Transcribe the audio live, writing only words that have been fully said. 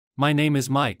My name is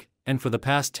Mike, and for the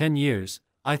past 10 years,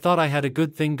 I thought I had a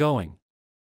good thing going.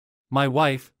 My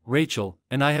wife, Rachel,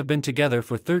 and I have been together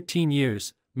for 13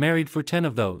 years, married for 10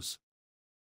 of those.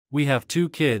 We have 2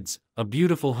 kids, a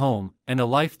beautiful home, and a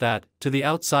life that, to the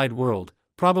outside world,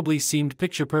 probably seemed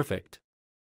picture perfect.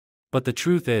 But the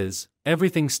truth is,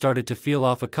 everything started to feel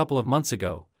off a couple of months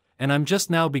ago, and I'm just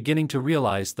now beginning to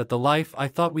realize that the life I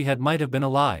thought we had might have been a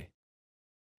lie.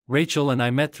 Rachel and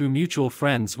I met through mutual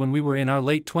friends when we were in our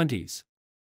late 20s.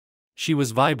 She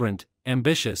was vibrant,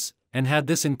 ambitious, and had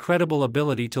this incredible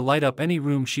ability to light up any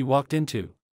room she walked into.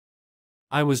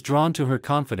 I was drawn to her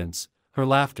confidence, her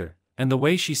laughter, and the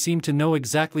way she seemed to know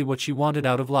exactly what she wanted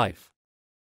out of life.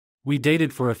 We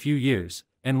dated for a few years,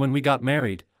 and when we got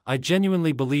married, I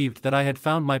genuinely believed that I had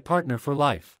found my partner for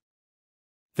life.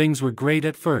 Things were great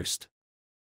at first.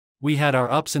 We had our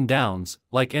ups and downs,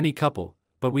 like any couple,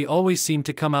 but we always seemed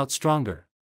to come out stronger.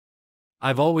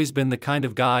 I've always been the kind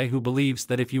of guy who believes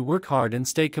that if you work hard and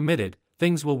stay committed,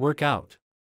 things will work out.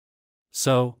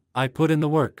 So, I put in the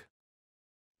work.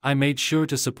 I made sure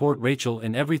to support Rachel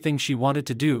in everything she wanted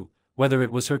to do, whether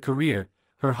it was her career,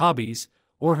 her hobbies,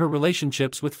 or her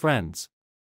relationships with friends.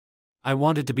 I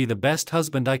wanted to be the best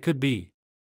husband I could be.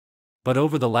 But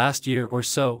over the last year or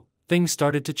so, things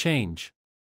started to change.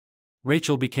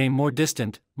 Rachel became more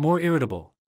distant, more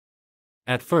irritable.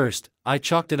 At first, I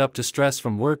chalked it up to stress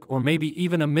from work or maybe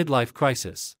even a midlife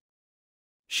crisis.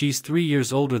 She's 3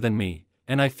 years older than me,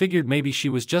 and I figured maybe she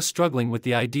was just struggling with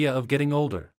the idea of getting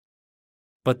older.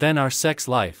 But then our sex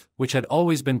life, which had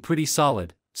always been pretty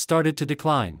solid, started to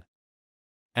decline.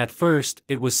 At first,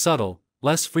 it was subtle,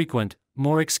 less frequent,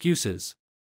 more excuses.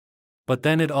 But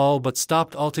then it all but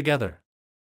stopped altogether.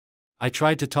 I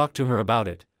tried to talk to her about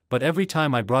it, but every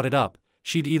time I brought it up,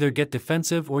 she'd either get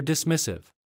defensive or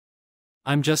dismissive.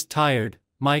 "I'm just tired,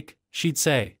 Mike," she'd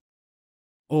say.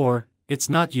 Or, "It's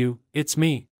not you, it's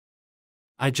me.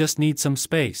 I just need some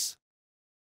space."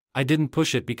 I didn't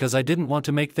push it because I didn't want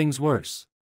to make things worse.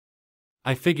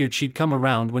 I figured she'd come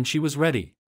around when she was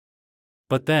ready.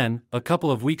 But then, a couple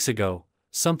of weeks ago,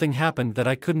 something happened that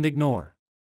I couldn't ignore.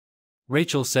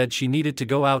 Rachel said she needed to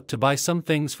go out to buy some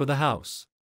things for the house.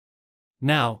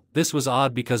 Now, this was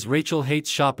odd because Rachel hates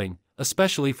shopping,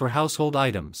 especially for household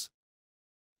items.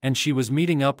 And she was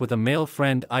meeting up with a male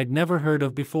friend I'd never heard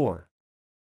of before.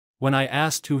 When I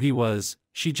asked who he was,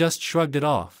 she just shrugged it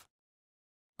off.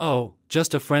 "Oh,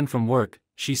 just a friend from work,"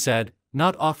 she said,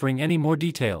 not offering any more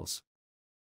details.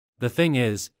 The thing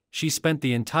is, she spent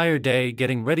the entire day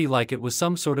getting ready like it was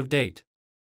some sort of date.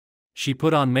 She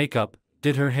put on makeup,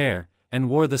 did her hair, and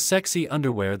wore the sexy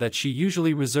underwear that she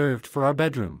usually reserved for our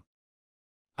bedroom.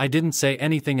 I didn't say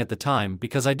anything at the time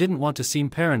because I didn't want to seem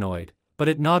paranoid, but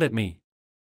it gnawed at me.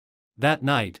 That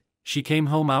night, she came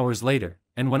home hours later,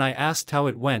 and when I asked how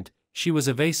it went, she was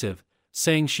evasive,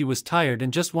 saying she was tired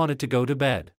and just wanted to go to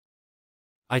bed.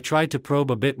 I tried to probe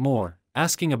a bit more,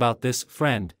 asking about this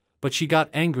friend, but she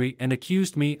got angry and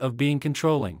accused me of being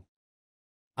controlling.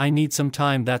 "I need some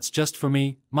time that's just for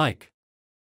me, Mike.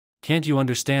 Can't you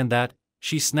understand that?"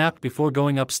 she snapped before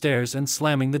going upstairs and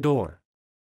slamming the door.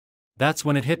 That's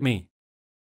when it hit me.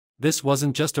 This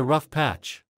wasn't just a rough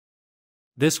patch.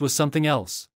 This was something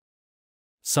else.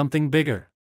 Something bigger.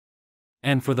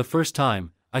 And for the first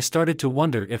time, I started to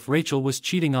wonder if Rachel was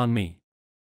cheating on me.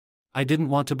 I didn't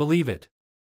want to believe it.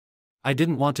 I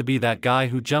didn't want to be that guy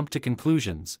who jumped to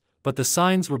conclusions, but the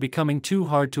signs were becoming too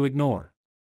hard to ignore.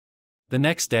 The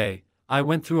next day, I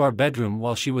went through our bedroom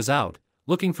while she was out,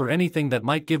 looking for anything that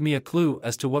might give me a clue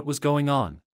as to what was going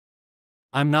on.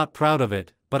 I'm not proud of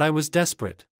it, but I was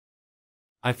desperate.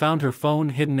 I found her phone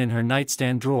hidden in her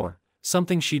nightstand drawer,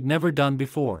 something she'd never done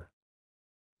before.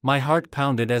 My heart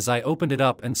pounded as I opened it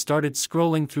up and started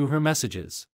scrolling through her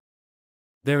messages.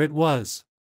 There it was.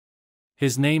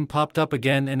 His name popped up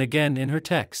again and again in her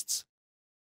texts.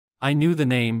 I knew the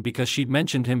name because she'd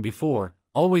mentioned him before,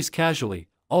 always casually,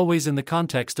 always in the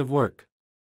context of work.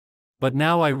 But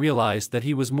now I realized that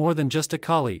he was more than just a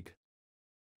colleague.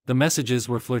 The messages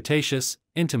were flirtatious,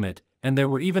 intimate, and there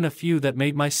were even a few that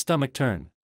made my stomach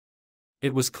turn.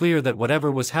 It was clear that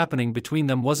whatever was happening between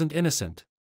them wasn't innocent.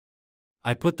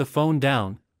 I put the phone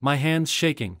down, my hands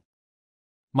shaking.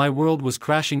 My world was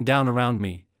crashing down around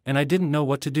me, and I didn't know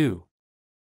what to do.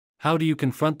 How do you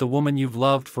confront the woman you've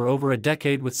loved for over a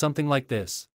decade with something like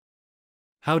this?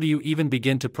 How do you even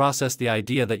begin to process the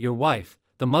idea that your wife,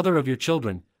 the mother of your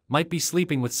children, might be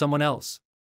sleeping with someone else?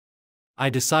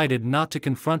 I decided not to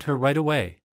confront her right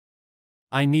away.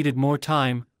 I needed more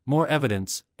time, more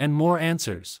evidence, and more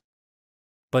answers.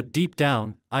 But deep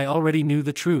down, I already knew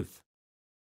the truth.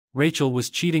 Rachel was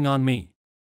cheating on me.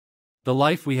 The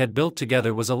life we had built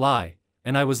together was a lie,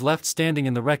 and I was left standing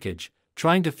in the wreckage,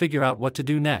 trying to figure out what to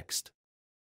do next.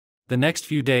 The next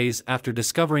few days after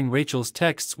discovering Rachel's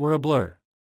texts were a blur.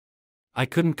 I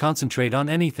couldn't concentrate on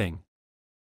anything.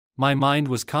 My mind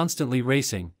was constantly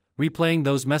racing, replaying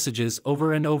those messages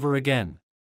over and over again.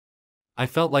 I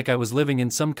felt like I was living in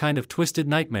some kind of twisted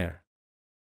nightmare.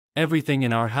 Everything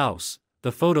in our house,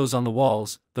 the photos on the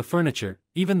walls, the furniture,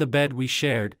 even the bed we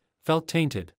shared, felt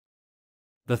tainted.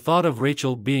 The thought of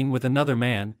Rachel being with another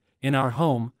man, in our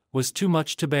home, was too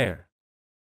much to bear.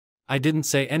 I didn't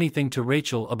say anything to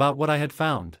Rachel about what I had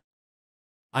found.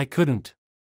 I couldn't.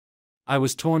 I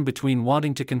was torn between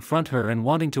wanting to confront her and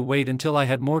wanting to wait until I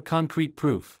had more concrete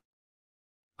proof.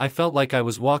 I felt like I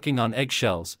was walking on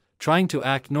eggshells, trying to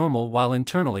act normal while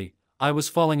internally, I was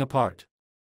falling apart.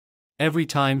 Every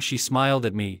time she smiled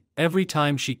at me, every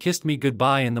time she kissed me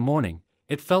goodbye in the morning,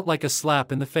 it felt like a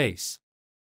slap in the face.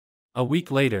 A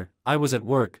week later, I was at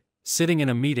work, sitting in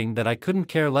a meeting that I couldn't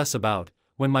care less about,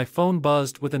 when my phone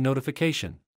buzzed with a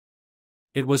notification.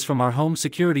 It was from our home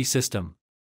security system.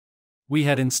 We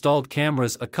had installed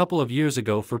cameras a couple of years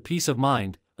ago for peace of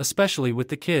mind, especially with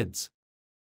the kids.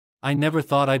 I never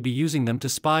thought I'd be using them to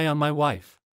spy on my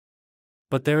wife.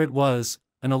 But there it was,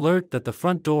 an alert that the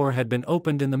front door had been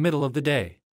opened in the middle of the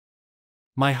day.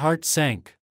 My heart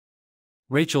sank.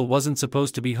 Rachel wasn't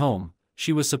supposed to be home,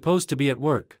 she was supposed to be at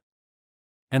work.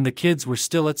 And the kids were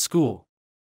still at school.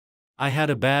 I had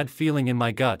a bad feeling in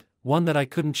my gut, one that I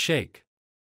couldn't shake.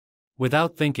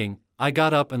 Without thinking, I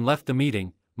got up and left the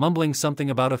meeting, mumbling something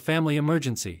about a family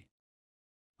emergency.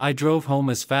 I drove home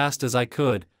as fast as I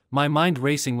could, my mind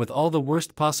racing with all the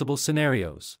worst possible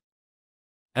scenarios.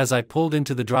 As I pulled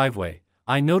into the driveway,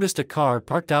 I noticed a car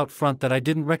parked out front that I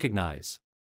didn't recognize.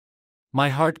 My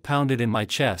heart pounded in my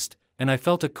chest, and I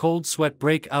felt a cold sweat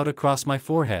break out across my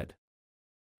forehead.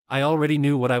 I already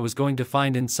knew what I was going to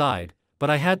find inside, but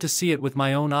I had to see it with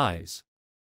my own eyes.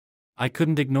 I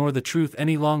couldn't ignore the truth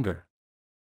any longer.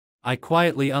 I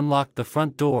quietly unlocked the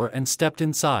front door and stepped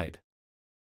inside.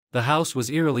 The house was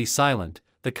eerily silent,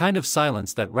 the kind of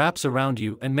silence that wraps around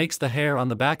you and makes the hair on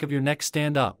the back of your neck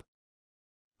stand up.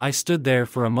 I stood there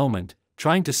for a moment,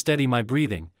 trying to steady my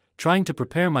breathing, trying to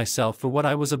prepare myself for what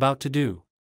I was about to do.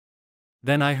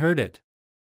 Then I heard it.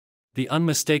 The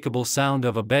unmistakable sound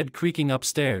of a bed creaking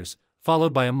upstairs,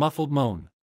 followed by a muffled moan.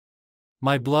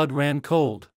 My blood ran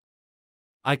cold.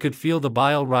 I could feel the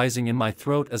bile rising in my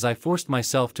throat as I forced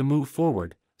myself to move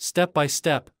forward, step by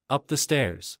step, up the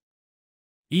stairs.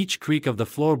 Each creak of the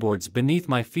floorboards beneath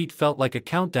my feet felt like a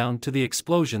countdown to the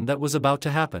explosion that was about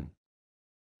to happen.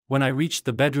 When I reached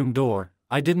the bedroom door,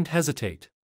 I didn't hesitate.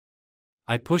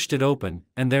 I pushed it open,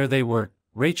 and there they were,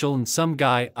 Rachel and some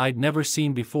guy I'd never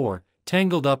seen before,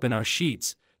 tangled up in our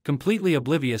sheets, completely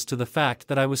oblivious to the fact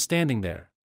that I was standing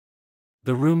there.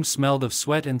 The room smelled of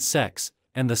sweat and sex,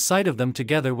 and the sight of them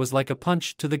together was like a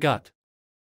punch to the gut.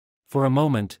 For a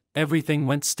moment, everything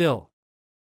went still.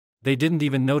 They didn't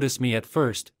even notice me at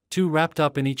first, too wrapped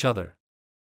up in each other.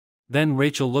 Then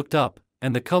Rachel looked up,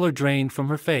 and the color drained from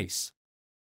her face.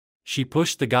 She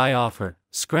pushed the guy off her,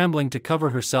 scrambling to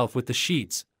cover herself with the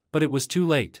sheets, but it was too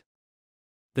late.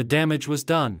 The damage was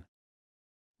done.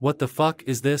 "What the fuck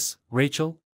is this,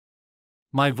 Rachel?"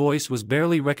 My voice was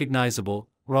barely recognizable,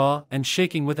 raw and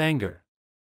shaking with anger.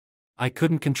 I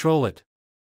couldn't control it.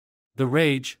 The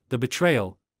rage, the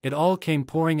betrayal, it all came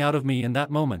pouring out of me in that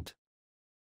moment.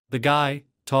 The guy,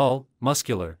 tall,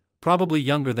 muscular, probably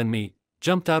younger than me,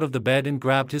 jumped out of the bed and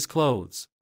grabbed his clothes.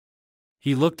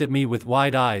 He looked at me with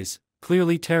wide eyes,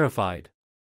 clearly terrified.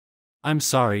 "I'm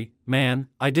sorry, man,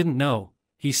 I didn't know,"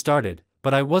 he started,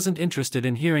 but I wasn't interested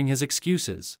in hearing his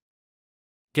excuses.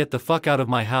 "Get the fuck out of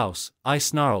my house," I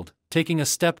snarled, taking a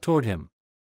step toward him.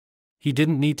 He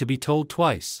didn't need to be told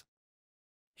twice.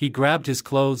 He grabbed his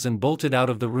clothes and bolted out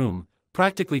of the room,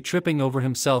 practically tripping over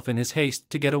himself in his haste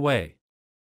to get away.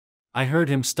 I heard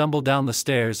him stumble down the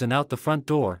stairs and out the front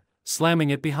door, slamming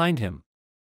it behind him.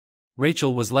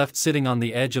 Rachel was left sitting on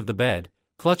the edge of the bed,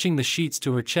 clutching the sheets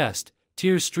to her chest,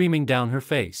 tears streaming down her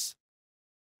face.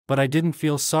 But I didn't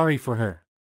feel sorry for her.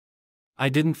 I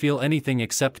didn't feel anything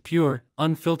except pure,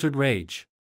 unfiltered rage.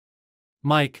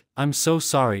 "Mike, I'm so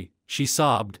sorry," she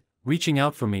sobbed, reaching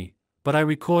out for me, but I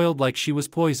recoiled like she was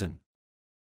poison.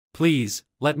 "Please,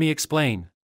 let me explain."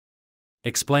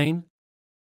 "Explain?"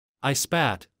 I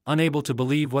spat, unable to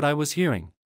believe what I was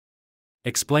hearing.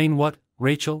 "Explain what,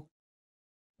 Rachel?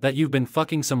 That you've been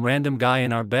fucking some random guy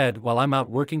in our bed while I'm out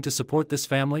working to support this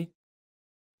family?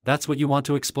 That's what you want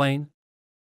to explain?"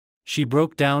 She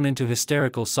broke down into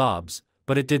hysterical sobs,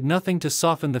 but it did nothing to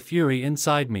soften the fury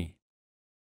inside me.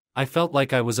 I felt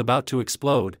like I was about to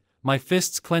explode, my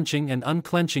fists clenching and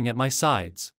unclenching at my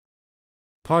sides.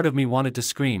 Part of me wanted to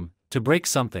scream, to break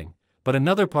something, but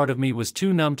another part of me was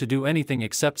too numb to do anything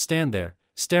except stand there,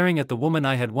 staring at the woman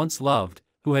I had once loved,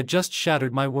 who had just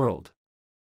shattered my world.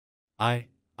 I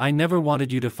never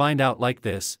wanted you to find out like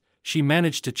this, she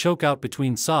managed to choke out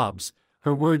between sobs,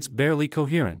 her words barely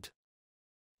coherent.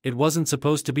 It wasn't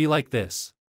supposed to be like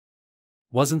this.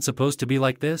 Wasn't supposed to be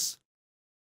like this?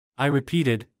 I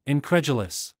repeated,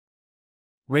 incredulous.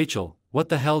 Rachel, what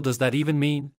the hell does that even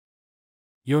mean?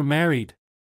 You're married.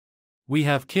 We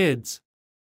have kids.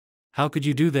 How could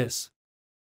you do this?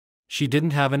 She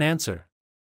didn't have an answer.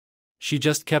 She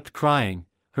just kept crying,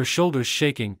 her shoulders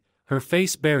shaking, her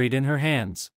face buried in her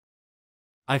hands.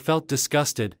 I felt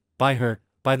disgusted, by her,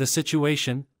 by the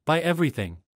situation, by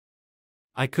everything.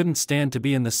 I couldn't stand to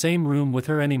be in the same room with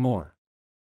her anymore.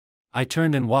 I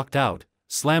turned and walked out,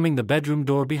 slamming the bedroom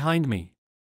door behind me.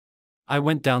 I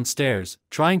went downstairs,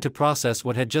 trying to process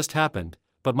what had just happened,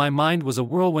 but my mind was a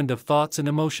whirlwind of thoughts and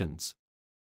emotions.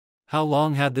 How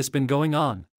long had this been going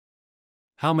on?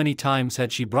 How many times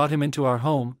had she brought him into our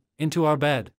home, into our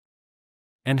bed?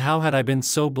 And how had I been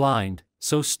so blind,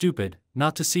 so stupid,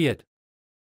 not to see it?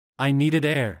 I needed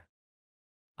air.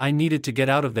 I needed to get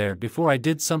out of there before I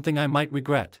did something I might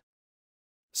regret.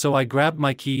 So I grabbed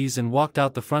my keys and walked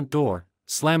out the front door,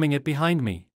 slamming it behind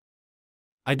me.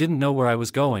 I didn't know where I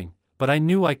was going, but I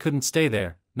knew I couldn't stay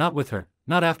there, not with her,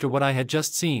 not after what I had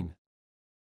just seen.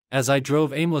 As I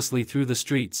drove aimlessly through the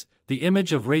streets, the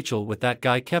image of Rachel with that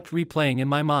guy kept replaying in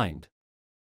my mind.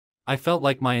 I felt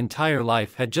like my entire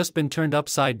life had just been turned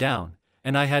upside down,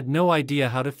 and I had no idea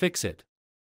how to fix it.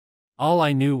 All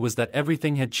I knew was that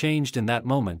everything had changed in that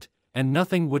moment, and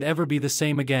nothing would ever be the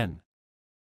same again.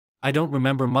 I don't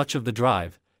remember much of the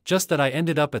drive, just that I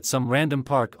ended up at some random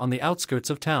park on the outskirts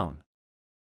of town.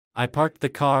 I parked the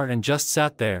car and just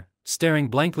sat there, staring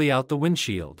blankly out the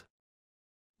windshield.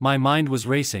 My mind was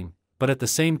racing, but at the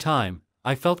same time,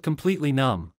 I felt completely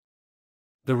numb.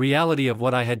 The reality of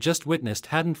what I had just witnessed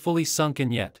hadn't fully sunk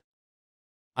in yet.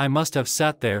 I must have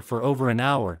sat there for over an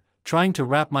hour, trying to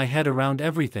wrap my head around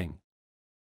everything.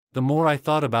 The more I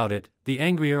thought about it, the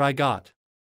angrier I got.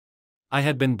 I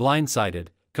had been blindsided,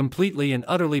 completely and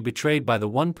utterly betrayed by the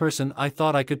one person I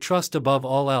thought I could trust above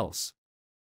all else.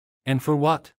 And for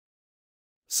what?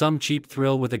 Some cheap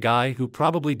thrill with a guy who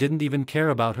probably didn't even care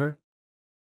about her?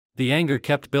 The anger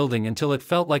kept building until it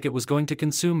felt like it was going to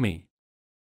consume me.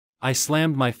 I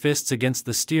slammed my fists against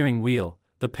the steering wheel,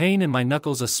 the pain in my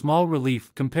knuckles a small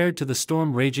relief compared to the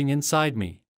storm raging inside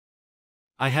me.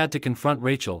 I had to confront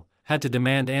Rachel, had to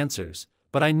demand answers,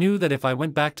 but I knew that if I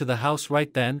went back to the house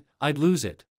right then, I'd lose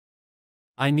it.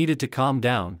 I needed to calm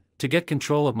down, to get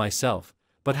control of myself,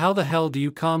 but how the hell do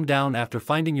you calm down after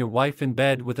finding your wife in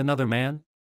bed with another man?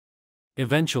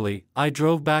 Eventually, I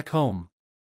drove back home.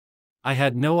 I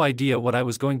had no idea what I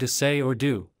was going to say or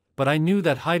do, but I knew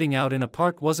that hiding out in a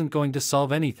park wasn't going to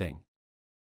solve anything.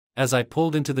 As I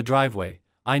pulled into the driveway,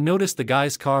 I noticed the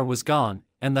guy's car was gone,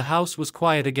 and the house was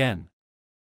quiet again.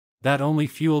 That only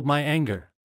fueled my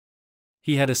anger.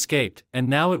 He had escaped, and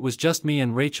now it was just me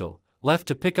and Rachel, left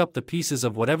to pick up the pieces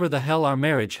of whatever the hell our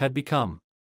marriage had become.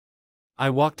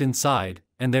 I walked inside,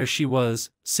 and there she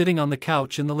was, sitting on the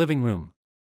couch in the living room.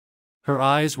 Her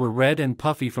eyes were red and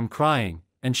puffy from crying,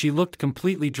 and she looked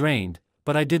completely drained,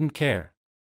 but I didn't care.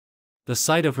 The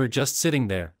sight of her just sitting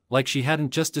there, like she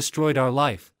hadn't just destroyed our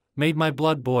life, made my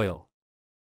blood boil.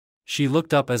 She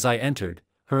looked up as I entered,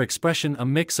 her expression a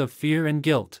mix of fear and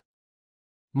guilt.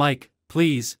 "Mike,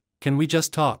 please, can we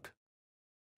just talk?"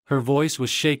 Her voice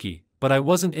was shaky, but I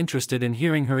wasn't interested in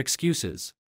hearing her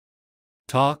excuses.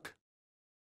 "Talk?"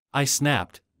 I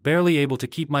snapped, barely able to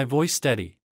keep my voice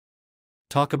steady.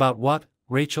 "Talk about what,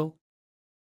 Rachel?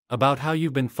 About how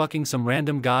you've been fucking some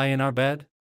random guy in our bed?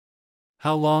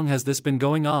 How long has this been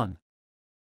going on?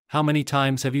 How many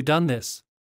times have you done this?"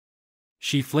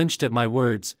 She flinched at my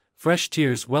words, fresh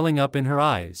tears welling up in her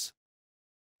eyes.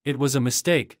 "It was a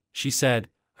mistake," she said,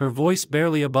 her voice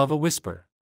barely above a whisper.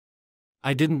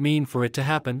 "I didn't mean for it to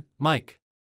happen, Mike.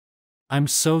 I'm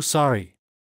so sorry."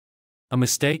 "A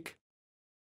mistake?"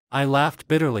 I laughed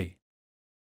bitterly.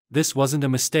 "This wasn't a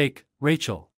mistake,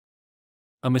 Rachel.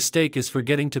 A mistake is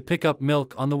forgetting to pick up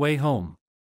milk on the way home.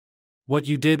 What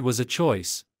you did was a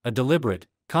choice, a deliberate,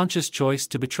 conscious choice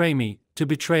to betray me, to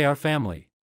betray our family.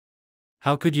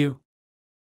 How could you?"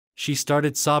 She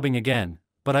started sobbing again,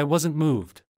 but I wasn't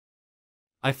moved.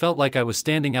 I felt like I was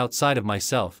standing outside of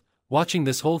myself, watching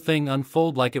this whole thing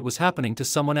unfold like it was happening to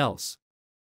someone else.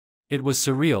 It was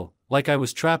surreal, like I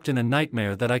was trapped in a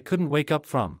nightmare that I couldn't wake up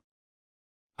from.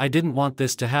 "I didn't want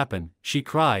this to happen," she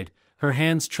cried, her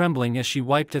hands trembling as she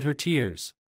wiped at her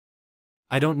tears.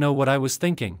 "I don't know what I was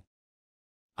thinking.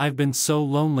 I've been so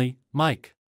lonely,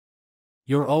 Mike.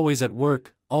 You're always at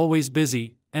work, always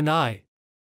busy, and I.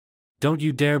 Don't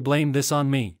you dare blame this on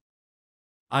me.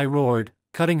 I roared,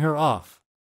 cutting her off.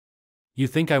 You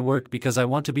think I work because I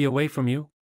want to be away from you?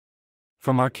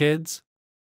 From our kids?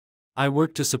 I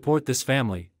work to support this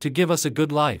family, to give us a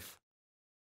good life.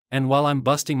 And while I'm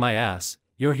busting my ass,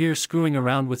 you're here screwing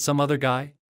around with some other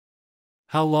guy?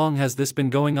 How long has this been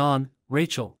going on,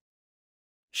 Rachel?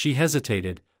 She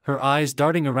hesitated, her eyes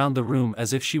darting around the room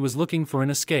as if she was looking for an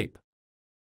escape.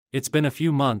 It's been a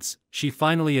few months, she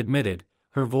finally admitted,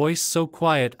 her voice so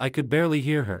quiet I could barely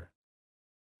hear her.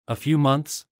 A few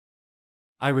months?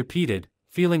 I repeated,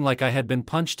 feeling like I had been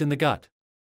punched in the gut.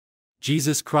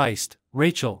 Jesus Christ,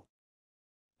 Rachel.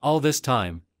 All this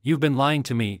time, you've been lying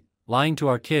to me, lying to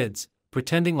our kids,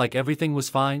 pretending like everything was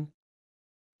fine?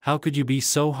 How could you be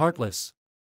so heartless?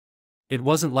 It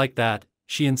wasn't like that,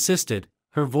 she insisted,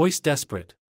 her voice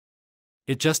desperate.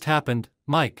 It just happened,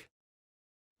 Mike.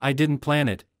 I didn't plan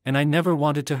it, and I never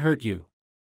wanted to hurt you.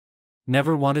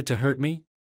 Never wanted to hurt me?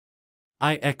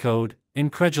 I echoed,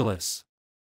 incredulous.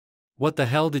 What the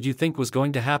hell did you think was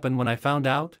going to happen when I found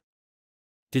out?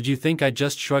 Did you think I'd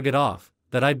just shrug it off,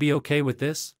 that I'd be okay with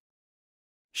this?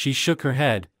 She shook her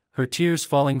head, her tears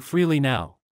falling freely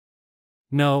now.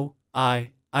 No,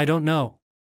 I don't know.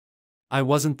 I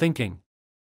wasn't thinking.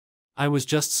 I was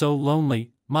just so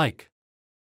lonely, Mike.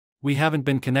 We haven't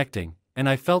been connecting, and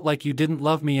I felt like you didn't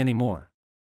love me anymore.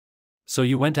 So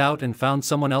you went out and found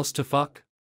someone else to fuck?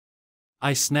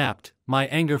 I snapped, my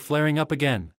anger flaring up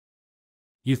again.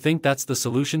 You think that's the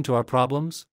solution to our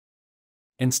problems?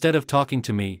 Instead of talking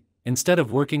to me, instead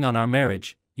of working on our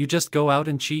marriage, you just go out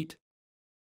and cheat?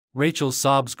 Rachel's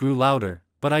sobs grew louder,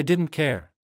 but I didn't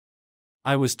care.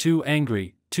 I was too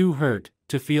angry, too hurt,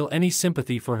 to feel any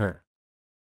sympathy for her.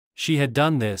 She had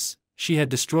done this, she had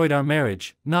destroyed our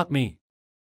marriage, not me.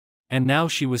 And now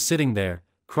she was sitting there,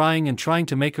 crying and trying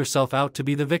to make herself out to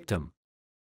be the victim.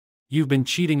 You've been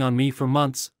cheating on me for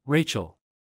months, Rachel.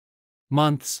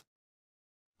 Months.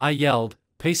 I yelled,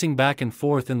 pacing back and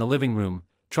forth in the living room,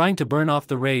 trying to burn off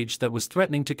the rage that was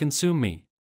threatening to consume me.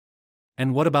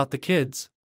 And what about the kids?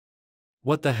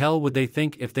 What the hell would they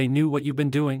think if they knew what you've been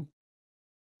doing?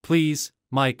 Please,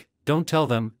 Mike, don't tell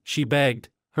them, she begged,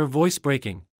 her voice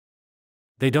breaking.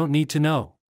 They don't need to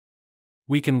know.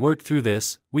 We can work through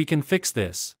this, we can fix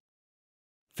this.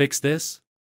 Fix this?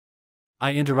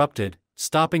 I interrupted,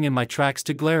 stopping in my tracks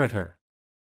to glare at her.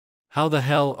 How the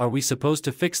hell are we supposed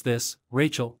to fix this,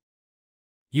 Rachel?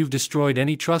 You've destroyed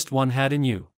any trust one had in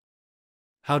you.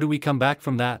 How do we come back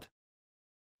from that?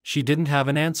 She didn't have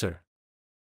an answer.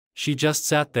 She just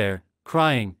sat there,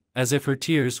 crying, as if her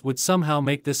tears would somehow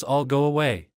make this all go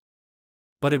away.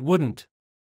 But it wouldn't.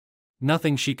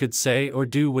 Nothing she could say or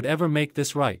do would ever make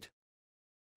this right.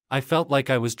 I felt like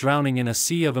I was drowning in a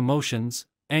sea of emotions,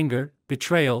 anger,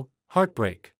 betrayal,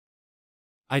 heartbreak.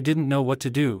 I didn't know what to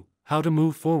do, how to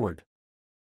move forward.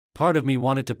 Part of me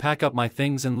wanted to pack up my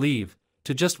things and leave,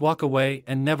 to just walk away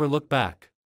and never look back.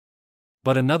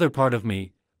 But another part of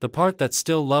me, the part that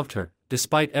still loved her,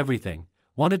 despite everything,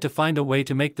 wanted to find a way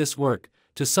to make this work,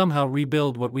 to somehow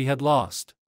rebuild what we had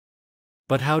lost.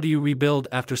 But how do you rebuild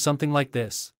after something like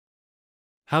this?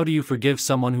 How do you forgive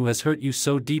someone who has hurt you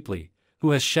so deeply,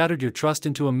 who has shattered your trust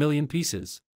into a million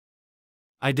pieces?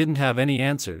 I didn't have any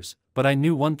answers, but I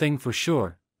knew one thing for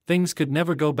sure, things could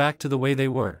never go back to the way they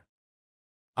were.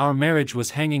 Our marriage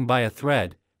was hanging by a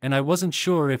thread, and I wasn't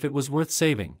sure if it was worth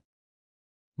saving.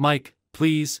 Mike,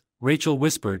 please, Rachel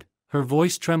whispered, her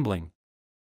voice trembling.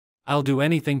 I'll do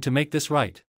anything to make this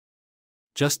right.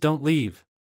 Just don't leave.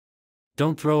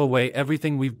 Don't throw away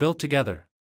everything we've built together.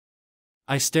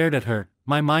 I stared at her,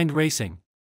 my mind racing.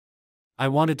 I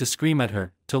wanted to scream at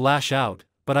her, to lash out,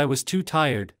 but I was too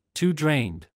tired, too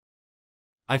drained.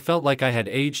 I felt like I had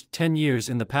aged 10 years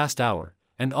in the past hour,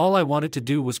 and all I wanted to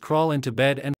do was crawl into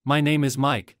bed and, my name is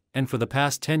Mike, and for the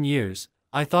past 10 years,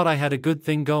 I thought I had a good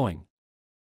thing going.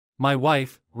 My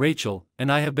wife, Rachel,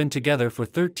 and I have been together for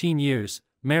 13 years,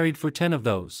 married for 10 of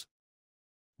those.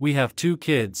 We have 2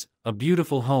 kids, a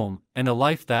beautiful home, and a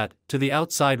life that, to the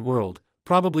outside world,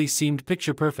 probably seemed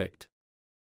picture perfect.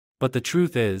 But the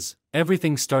truth is,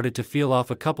 everything started to feel off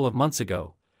a couple of months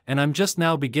ago, and I'm just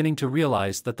now beginning to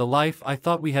realize that the life I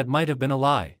thought we had might have been a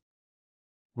lie.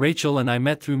 Rachel and I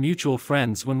met through mutual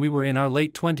friends when we were in our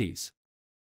late 20s.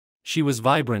 She was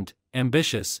vibrant,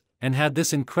 ambitious, and had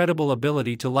this incredible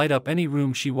ability to light up any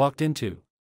room she walked into.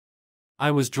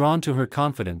 I was drawn to her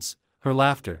confidence, her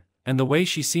laughter, and the way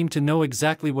she seemed to know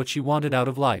exactly what she wanted out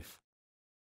of life.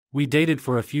 We dated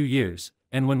for a few years,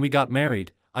 and when we got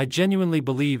married, I genuinely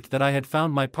believed that I had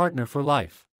found my partner for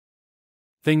life.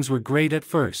 Things were great at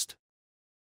first.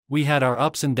 We had our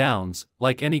ups and downs,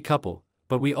 like any couple,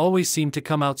 but we always seemed to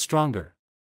come out stronger.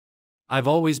 I've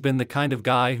always been the kind of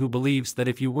guy who believes that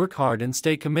if you work hard and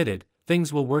stay committed,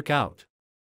 things will work out.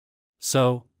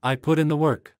 So, I put in the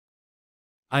work.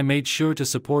 I made sure to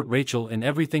support Rachel in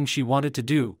everything she wanted to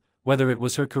do, whether it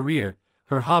was her career,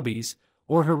 her hobbies,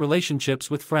 or her relationships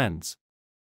with friends.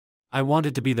 I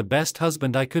wanted to be the best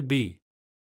husband I could be.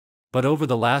 But over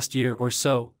the last year or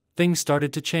so, things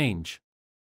started to change.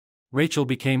 Rachel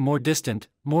became more distant,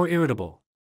 more irritable.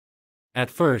 At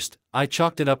first, I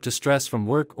chalked it up to stress from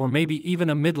work or maybe even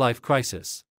a midlife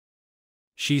crisis.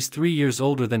 She's 3 years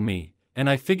older than me, and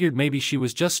I figured maybe she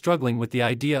was just struggling with the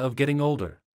idea of getting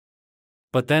older.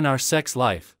 But then our sex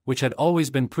life, which had always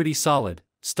been pretty solid,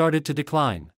 started to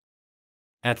decline.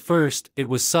 At first, it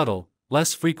was subtle,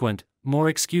 less frequent, more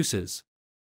excuses.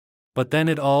 But then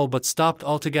it all but stopped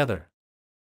altogether.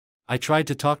 I tried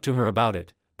to talk to her about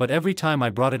it, but every time I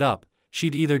brought it up,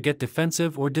 she'd either get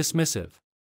defensive or dismissive.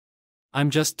 "I'm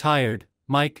just tired,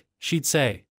 Mike," she'd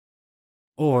say.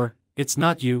 Or, "It's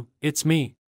not you, it's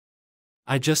me.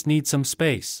 I just need some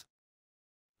space."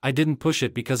 I didn't push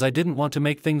it because I didn't want to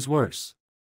make things worse.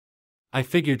 I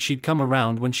figured she'd come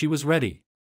around when she was ready.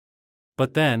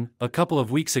 But then, a couple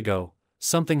of weeks ago,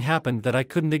 something happened that I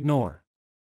couldn't ignore.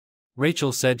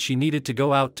 Rachel said she needed to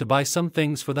go out to buy some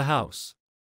things for the house.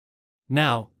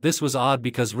 Now, this was odd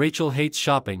because Rachel hates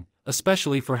shopping,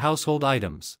 especially for household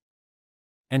items.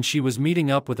 And she was meeting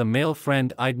up with a male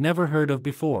friend I'd never heard of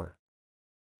before.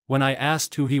 When I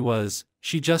asked who he was,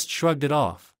 she just shrugged it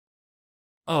off.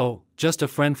 "Oh, just a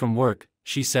friend from work,"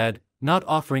 she said, not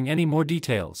offering any more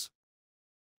details.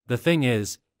 The thing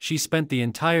is, she spent the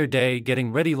entire day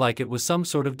getting ready like it was some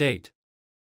sort of date.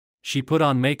 She put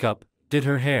on makeup, did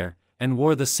her hair, and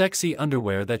wore the sexy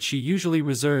underwear that she usually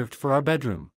reserved for our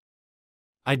bedroom.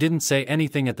 I didn't say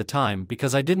anything at the time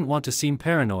because I didn't want to seem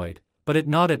paranoid, but it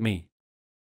gnawed at me.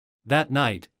 That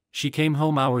night, she came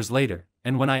home hours later,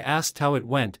 and when I asked how it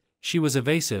went, she was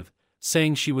evasive,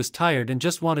 saying she was tired and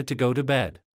just wanted to go to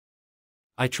bed.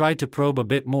 I tried to probe a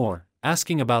bit more,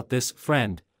 asking about this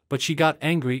friend, but she got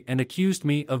angry and accused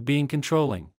me of being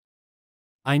controlling.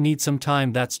 "I need some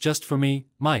time that's just for me,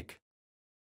 Mike.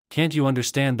 Can't you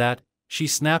understand that?" she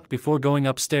snapped before going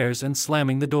upstairs and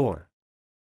slamming the door.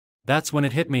 That's when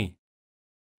it hit me.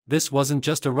 This wasn't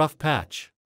just a rough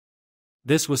patch.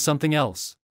 This was something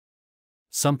else.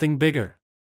 Something bigger.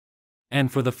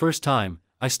 And for the first time,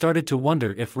 I started to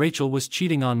wonder if Rachel was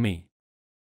cheating on me.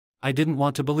 I didn't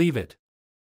want to believe it.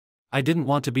 I didn't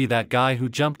want to be that guy who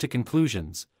jumped to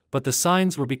conclusions, but the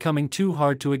signs were becoming too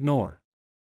hard to ignore.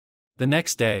 The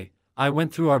next day, I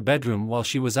went through our bedroom while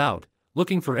she was out,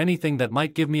 looking for anything that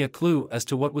might give me a clue as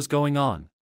to what was going on.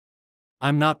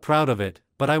 I'm not proud of it,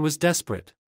 but I was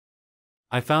desperate.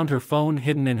 I found her phone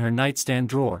hidden in her nightstand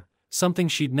drawer, something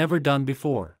she'd never done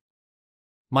before.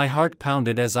 My heart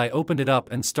pounded as I opened it up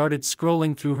and started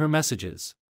scrolling through her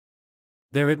messages.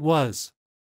 There it was.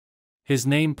 His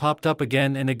name popped up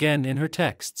again and again in her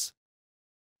texts.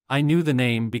 I knew the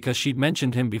name because she'd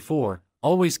mentioned him before,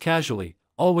 always casually,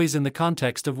 always in the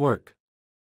context of work.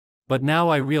 But now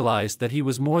I realized that he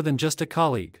was more than just a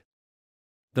colleague.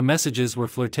 The messages were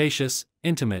flirtatious,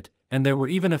 intimate, and there were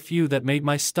even a few that made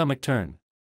my stomach turn.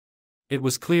 It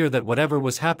was clear that whatever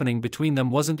was happening between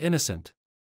them wasn't innocent.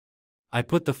 I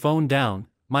put the phone down,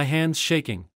 my hands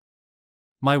shaking.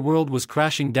 My world was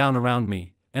crashing down around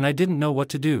me, and I didn't know what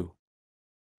to do.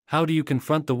 How do you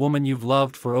confront the woman you've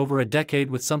loved for over a decade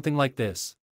with something like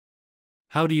this?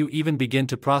 How do you even begin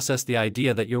to process the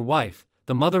idea that your wife,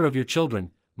 the mother of your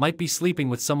children, might be sleeping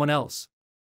with someone else?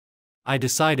 I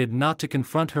decided not to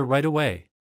confront her right away.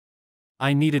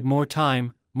 I needed more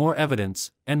time, more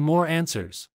evidence, and more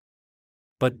answers.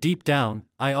 But deep down,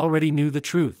 I already knew the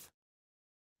truth.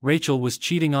 Rachel was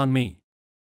cheating on me.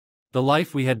 The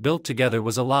life we had built together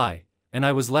was a lie, and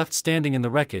I was left standing in the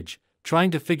wreckage,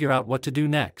 trying to figure out what to do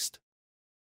next.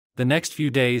 The next few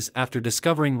days after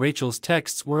discovering Rachel's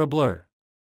texts were a blur.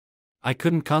 I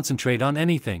couldn't concentrate on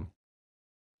anything.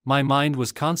 My mind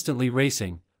was constantly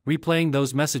racing, replaying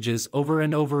those messages over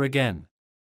and over again.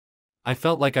 I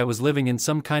felt like I was living in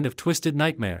some kind of twisted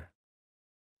nightmare.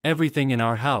 Everything in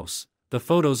our house, the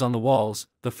photos on the walls,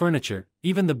 the furniture,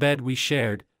 even the bed we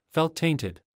shared, felt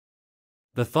tainted.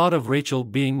 The thought of Rachel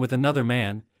being with another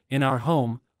man, in our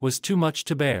home, was too much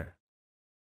to bear.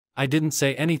 I didn't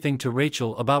say anything to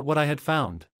Rachel about what I had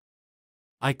found.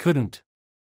 I couldn't.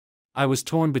 I was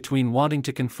torn between wanting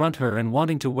to confront her and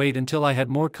wanting to wait until I had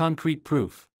more concrete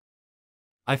proof.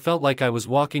 I felt like I was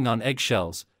walking on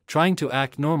eggshells, trying to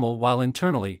act normal while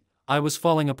internally, I was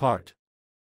falling apart.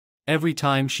 Every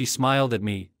time she smiled at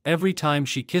me, every time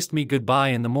she kissed me goodbye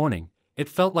in the morning, it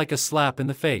felt like a slap in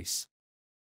the face.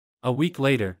 A week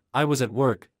later, I was at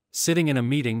work, sitting in a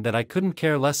meeting that I couldn't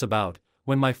care less about,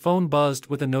 when my phone buzzed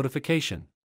with a notification.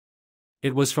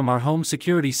 It was from our home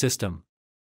security system.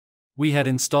 We had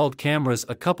installed cameras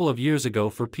a couple of years ago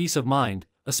for peace of mind,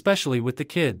 especially with the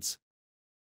kids.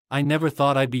 I never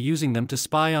thought I'd be using them to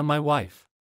spy on my wife.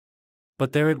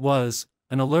 But there it was,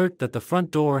 an alert that the front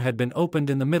door had been opened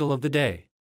in the middle of the day.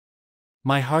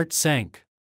 My heart sank.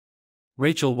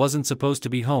 Rachel wasn't supposed to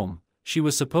be home, she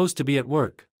was supposed to be at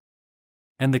work.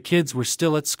 And the kids were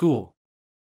still at school.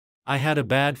 I had a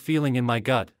bad feeling in my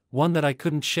gut, one that I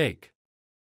couldn't shake.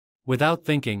 Without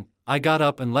thinking, I got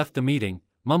up and left the meeting,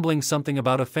 mumbling something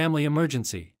about a family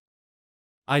emergency.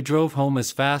 I drove home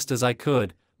as fast as I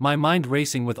could, my mind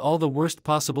racing with all the worst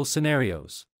possible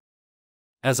scenarios.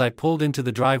 As I pulled into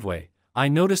the driveway, I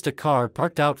noticed a car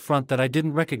parked out front that I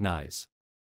didn't recognize.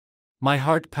 My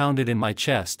heart pounded in my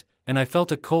chest, and I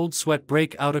felt a cold sweat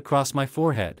break out across my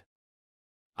forehead.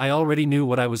 I already knew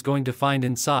what I was going to find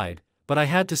inside, but I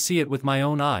had to see it with my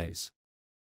own eyes.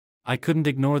 I couldn't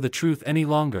ignore the truth any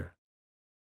longer.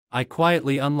 I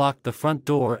quietly unlocked the front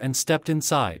door and stepped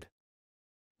inside.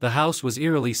 The house was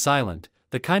eerily silent,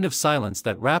 the kind of silence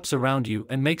that wraps around you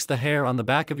and makes the hair on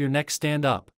the back of your neck stand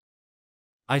up.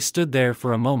 I stood there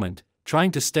for a moment,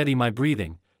 trying to steady my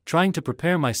breathing, trying to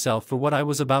prepare myself for what I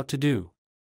was about to do.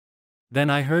 Then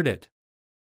I heard it.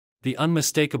 The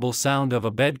unmistakable sound of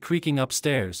a bed creaking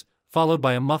upstairs, followed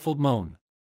by a muffled moan.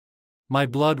 My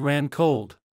blood ran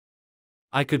cold.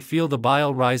 I could feel the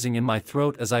bile rising in my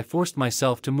throat as I forced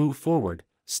myself to move forward,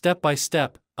 step by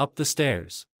step, up the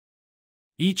stairs.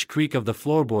 Each creak of the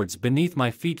floorboards beneath my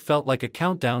feet felt like a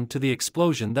countdown to the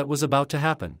explosion that was about to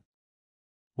happen.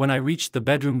 When I reached the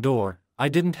bedroom door, I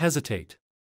didn't hesitate.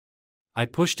 I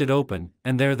pushed it open,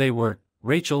 and there they were,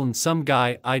 Rachel and some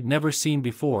guy I'd never seen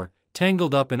before,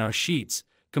 tangled up in our sheets,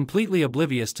 completely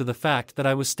oblivious to the fact that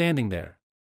I was standing there.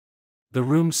 The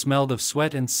room smelled of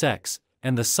sweat and sex,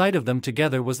 and the sight of them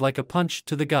together was like a punch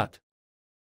to the gut.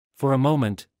 For a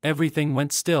moment, everything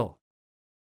went still.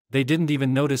 They didn't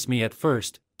even notice me at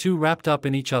first, too wrapped up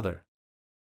in each other.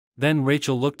 Then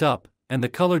Rachel looked up, and the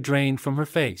color drained from her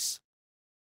face.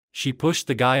 She pushed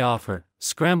the guy off her,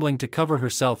 scrambling to cover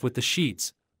herself with the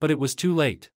sheets, but it was too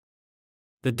late.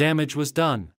 The damage was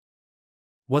done.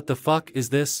 "What the fuck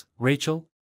is this, Rachel?"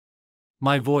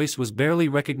 My voice was barely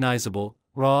recognizable,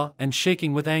 raw and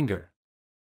shaking with anger.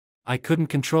 I couldn't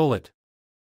control it.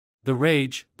 The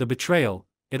rage, the betrayal,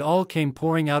 it all came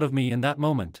pouring out of me in that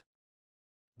moment.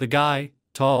 The guy,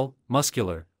 tall,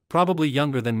 muscular, probably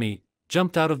younger than me,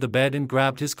 jumped out of the bed and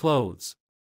grabbed his clothes.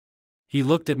 He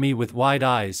looked at me with wide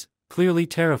eyes, clearly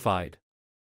terrified.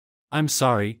 "I'm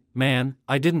sorry, man,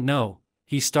 I didn't know,"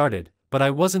 he started, but I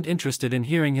wasn't interested in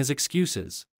hearing his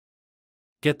excuses.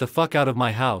 "Get the fuck out of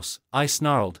my house," I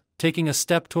snarled, taking a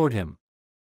step toward him.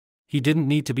 He didn't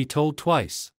need to be told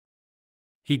twice.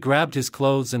 He grabbed his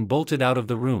clothes and bolted out of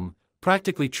the room,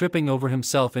 practically tripping over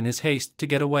himself in his haste to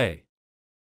get away.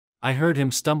 I heard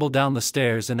him stumble down the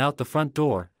stairs and out the front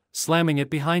door, slamming it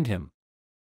behind him.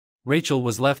 Rachel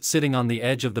was left sitting on the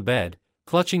edge of the bed,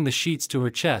 clutching the sheets to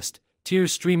her chest,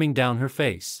 tears streaming down her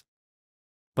face.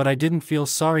 But I didn't feel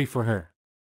sorry for her.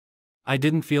 I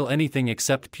didn't feel anything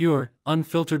except pure,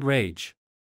 unfiltered rage.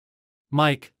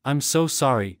 "Mike, I'm so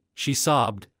sorry," she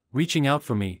sobbed, reaching out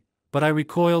for me, but I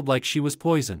recoiled like she was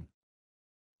poison.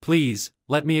 "Please,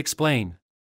 let me explain."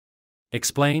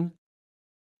 "Explain?"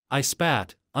 I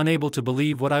spat, unable to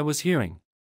believe what I was hearing.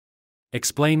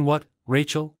 "Explain what,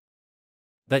 Rachel?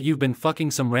 That you've been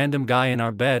fucking some random guy in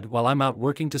our bed while I'm out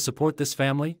working to support this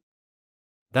family?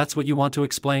 That's what you want to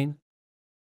explain?"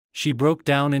 She broke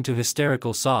down into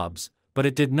hysterical sobs, but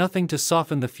it did nothing to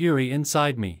soften the fury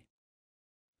inside me.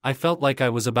 I felt like I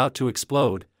was about to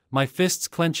explode, my fists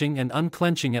clenching and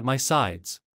unclenching at my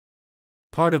sides.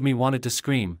 Part of me wanted to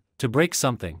scream, to break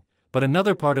something, but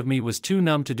another part of me was too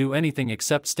numb to do anything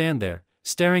except stand there,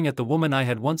 staring at the woman I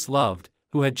had once loved,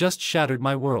 who had just shattered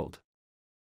my world.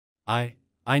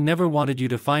 I never wanted you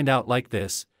to find out like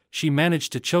this," she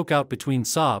managed to choke out between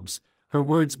sobs, her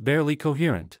words barely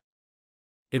coherent.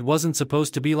 "It wasn't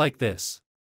supposed to be like this."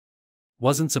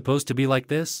 "Wasn't supposed to be like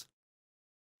this?"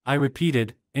 I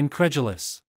repeated,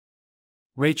 incredulous.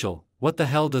 "Rachel, what the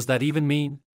hell does that even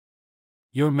mean?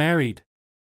 You're married.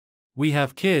 We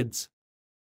have kids.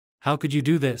 How could you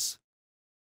do this?"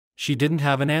 She didn't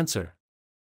have an answer.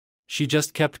 She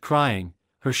just kept crying,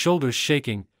 her shoulders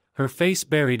shaking, her face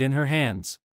buried in her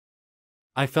hands.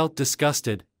 I felt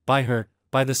disgusted, by her,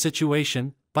 by the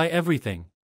situation, by everything.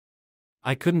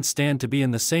 I couldn't stand to be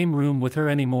in the same room with her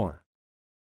anymore.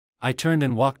 I turned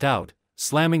and walked out,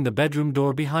 slamming the bedroom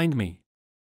door behind me.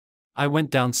 I went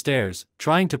downstairs,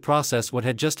 trying to process what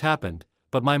had just happened,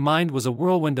 but my mind was a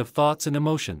whirlwind of thoughts and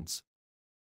emotions.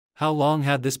 How long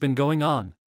had this been going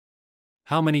on?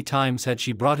 How many times had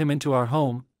she brought him into our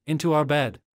home, into our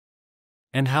bed?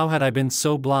 And how had I been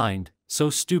so blind, so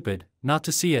stupid, not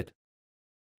to see it?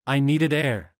 I needed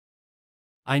air.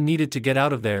 I needed to get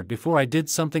out of there before I did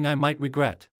something I might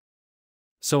regret.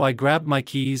 So I grabbed my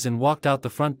keys and walked out the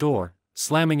front door,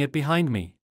 slamming it behind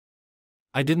me.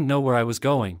 I didn't know where I was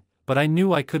going, but I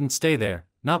knew I couldn't stay there,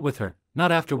 not with her,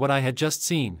 not after what I had just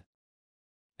seen.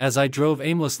 As I drove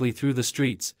aimlessly through the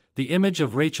streets, the image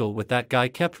of Rachel with that guy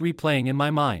kept replaying in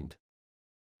my mind.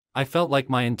 I felt like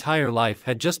my entire life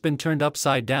had just been turned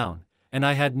upside down, and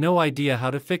I had no idea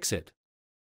how to fix it.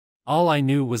 All I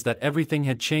knew was that everything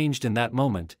had changed in that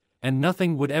moment, and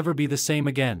nothing would ever be the same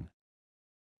again.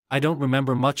 I don't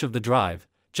remember much of the drive,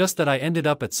 just that I ended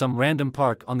up at some random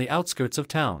park on the outskirts of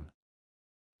town.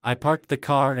 I parked the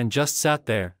car and just sat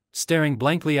there, staring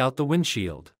blankly out the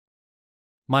windshield.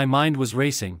 My mind was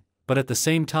racing, but at the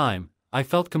same time, I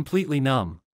felt completely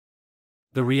numb.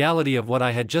 The reality of what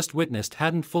I had just witnessed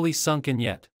hadn't fully sunk in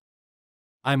yet.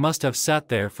 I must have sat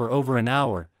there for over an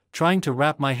hour, trying to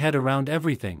wrap my head around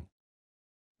everything.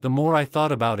 The more I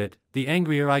thought about it, the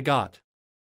angrier I got.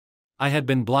 I had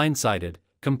been blindsided,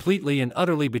 completely and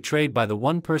utterly betrayed by the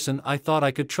one person I thought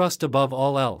I could trust above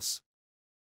all else.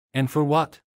 And for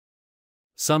what?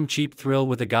 Some cheap thrill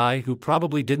with a guy who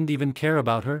probably didn't even care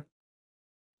about her?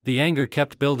 The anger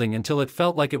kept building until it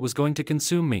felt like it was going to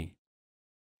consume me.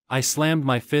 I slammed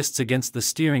my fists against the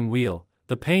steering wheel,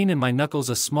 the pain in my knuckles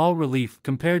a small relief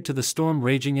compared to the storm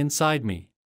raging inside me.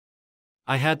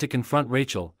 I had to confront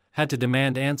Rachel, had to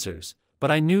demand answers,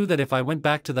 but I knew that if I went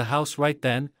back to the house right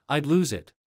then, I'd lose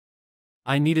it.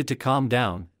 I needed to calm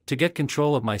down, to get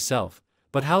control of myself,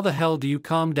 but how the hell do you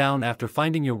calm down after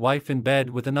finding your wife in bed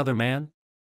with another man?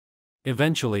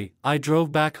 Eventually, I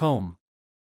drove back home.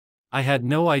 I had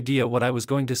no idea what I was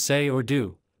going to say or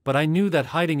do, but I knew that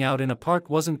hiding out in a park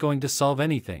wasn't going to solve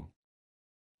anything.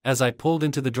 As I pulled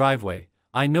into the driveway,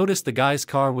 I noticed the guy's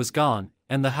car was gone,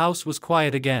 and the house was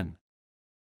quiet again.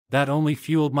 That only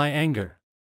fueled my anger.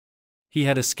 He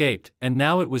had escaped, and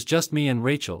now it was just me and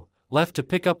Rachel, left to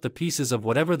pick up the pieces of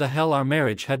whatever the hell our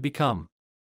marriage had become.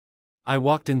 I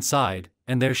walked inside,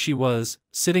 and there she was,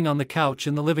 sitting on the couch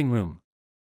in the living room.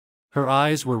 Her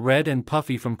eyes were red and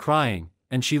puffy from crying,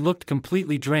 and she looked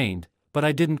completely drained, but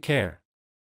I didn't care.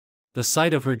 The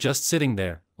sight of her just sitting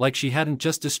there, like she hadn't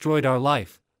just destroyed our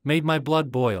life, made my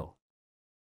blood boil.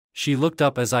 She looked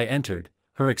up as I entered,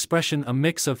 her expression a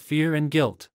mix of fear and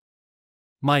guilt.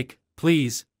 "Mike,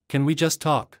 please, can we just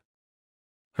talk?"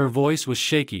 Her voice was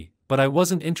shaky, but I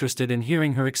wasn't interested in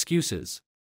hearing her excuses.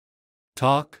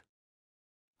 "Talk?"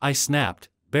 I snapped,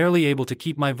 barely able to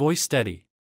keep my voice steady.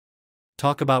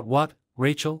 "Talk about what,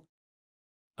 Rachel?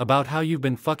 About how you've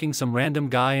been fucking some random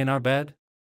guy in our bed?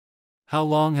 How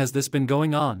long has this been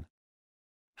going on?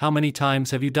 How many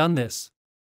times have you done this?"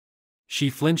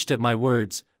 She flinched at my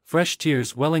words, fresh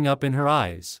tears welling up in her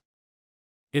eyes.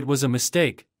 "It was a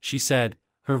mistake," she said,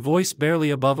 her voice barely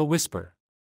above a whisper.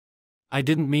 "I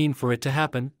didn't mean for it to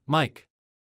happen, Mike.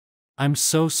 I'm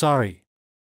so sorry."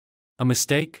 "A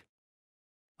mistake?"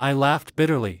 I laughed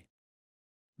bitterly.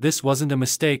 "This wasn't a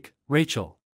mistake,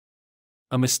 Rachel.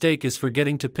 A mistake is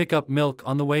forgetting to pick up milk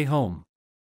on the way home.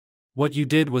 What you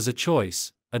did was a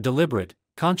choice, a deliberate,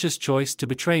 conscious choice to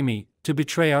betray me, to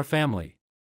betray our family.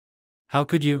 How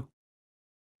could you?"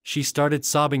 She started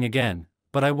sobbing again,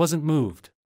 but I wasn't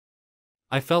moved.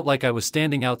 I felt like I was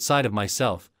standing outside of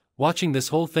myself, watching this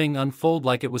whole thing unfold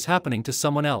like it was happening to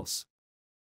someone else.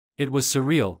 It was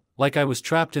surreal, like I was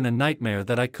trapped in a nightmare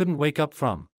that I couldn't wake up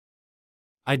from.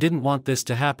 "I didn't want this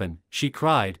to happen," she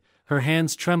cried, her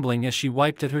hands trembling as she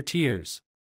wiped at her tears.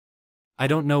 "I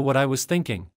don't know what I was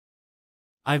thinking.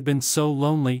 I've been so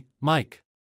lonely, Mike.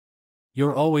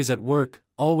 You're always at work,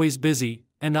 always busy,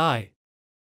 and I.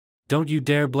 Don't you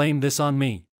dare blame this on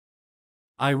me."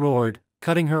 I roared,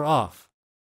 cutting her off.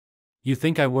 "You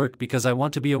think I work because I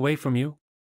want to be away from you?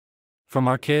 From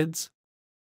our kids?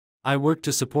 I work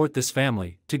to support this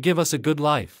family, to give us a good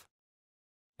life.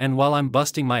 And while I'm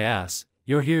busting my ass,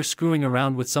 you're here screwing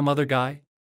around with some other guy?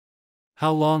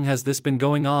 How long has this been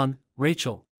going on,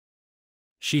 Rachel?"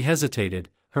 She hesitated,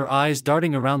 her eyes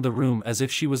darting around the room as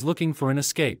if she was looking for an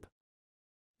escape.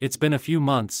 "It's been a few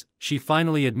months," she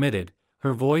finally admitted,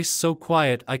 her voice so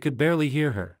quiet I could barely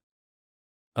hear her.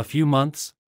 "A few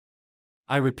months?"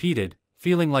 I repeated,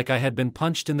 feeling like I had been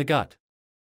punched in the gut.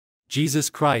 "Jesus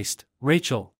Christ,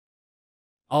 Rachel.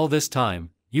 All this time,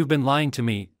 you've been lying to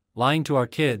me, lying to our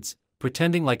kids,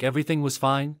 pretending like everything was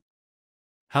fine?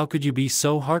 How could you be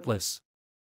so heartless?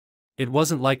 It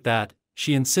wasn't like that,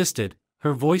 she insisted,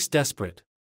 her voice desperate.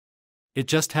 It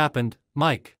just happened,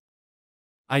 Mike.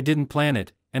 I didn't plan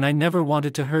it, and I never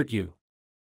wanted to hurt you.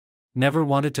 Never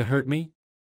wanted to hurt me?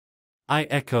 I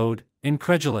echoed,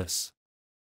 incredulous.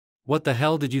 What the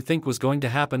hell did you think was going to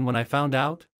happen when I found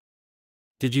out?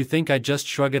 Did you think I'd just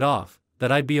shrug it off,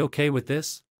 that I'd be okay with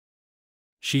this?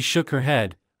 She shook her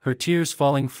head, her tears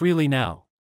falling freely now.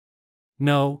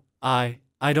 No, I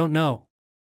don't know.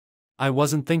 I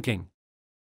wasn't thinking.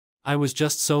 I was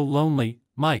just so lonely,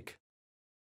 Mike.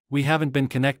 We haven't been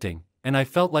connecting, and I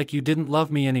felt like you didn't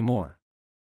love me anymore.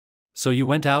 So you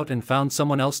went out and found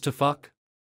someone else to fuck?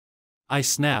 I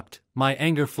snapped, my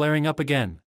anger flaring up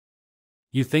again.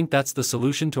 You think that's the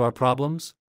solution to our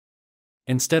problems?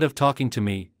 Instead of talking to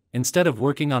me, instead of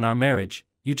working on our marriage,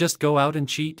 you just go out and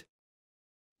cheat?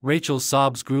 Rachel's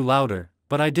sobs grew louder,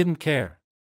 but I didn't care.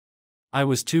 I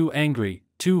was too angry,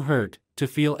 too hurt, to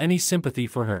feel any sympathy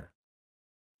for her.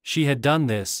 She had done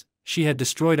this, she had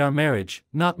destroyed our marriage,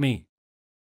 not me.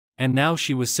 And now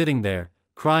she was sitting there,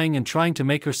 crying and trying to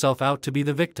make herself out to be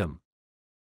the victim.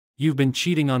 You've been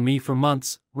cheating on me for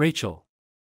months, Rachel.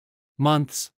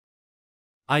 Months.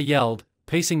 I yelled,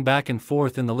 pacing back and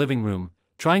forth in the living room,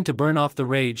 trying to burn off the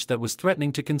rage that was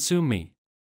threatening to consume me.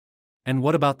 And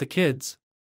what about the kids?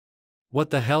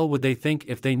 What the hell would they think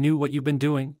if they knew what you've been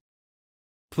doing?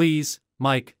 Please,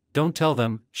 Mike, don't tell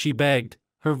them, she begged,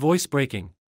 her voice breaking.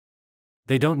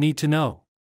 They don't need to know.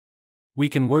 We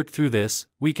can work through this,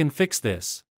 we can fix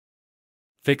this.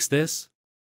 Fix this?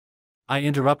 I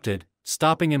interrupted,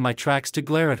 stopping in my tracks to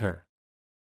glare at her.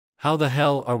 How the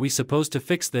hell are we supposed to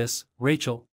fix this,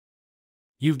 Rachel?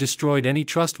 You've destroyed any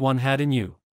trust one had in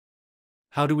you.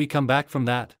 How do we come back from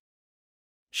that?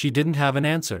 She didn't have an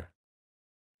answer.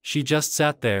 She just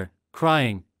sat there,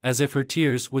 crying, as if her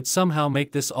tears would somehow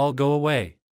make this all go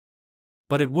away.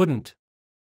 But it wouldn't.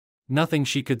 Nothing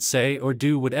she could say or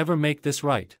do would ever make this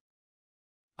right.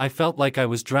 I felt like I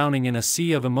was drowning in a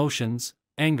sea of emotions,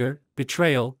 anger,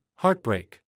 betrayal,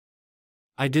 heartbreak.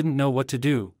 I didn't know what to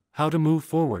do, how to move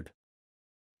forward.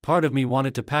 Part of me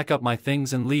wanted to pack up my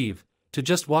things and leave, to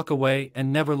just walk away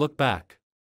and never look back.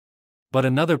 But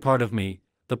another part of me,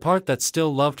 the part that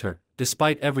still loved her,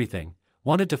 despite everything,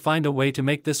 wanted to find a way to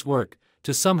make this work,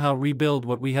 to somehow rebuild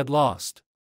what we had lost.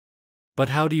 But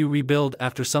how do you rebuild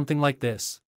after something like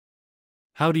this?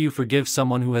 How do you forgive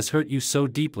someone who has hurt you so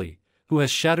deeply, who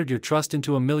has shattered your trust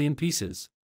into a million pieces?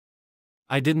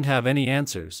 I didn't have any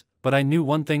answers, but I knew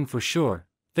one thing for sure,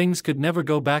 things could never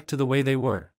go back to the way they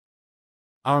were.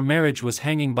 Our marriage was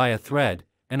hanging by a thread,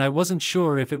 and I wasn't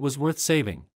sure if it was worth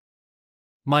saving.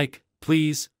 Mike,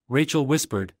 please, Rachel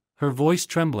whispered, her voice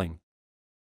trembling.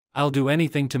 I'll do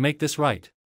anything to make this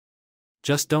right.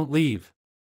 Just don't leave.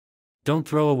 Don't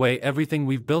throw away everything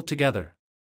we've built together.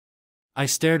 I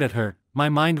stared at her, my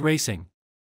mind racing.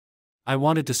 I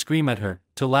wanted to scream at her,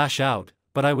 to lash out,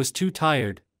 but I was too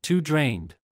tired, too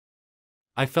drained.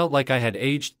 I felt like I had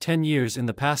aged 10 years in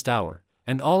the past hour,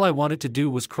 and all I wanted to do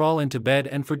was crawl into bed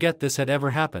and forget this had ever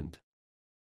happened.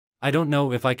 I don't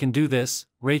know if I can do this,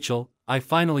 Rachel, I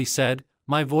finally said,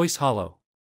 my voice hollow.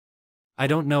 I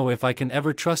don't know if I can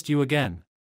ever trust you again.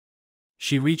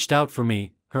 She reached out for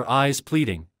me, her eyes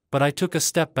pleading, but I took a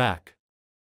step back.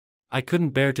 I couldn't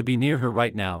bear to be near her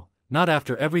right now, not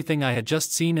after everything I had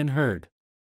just seen and heard.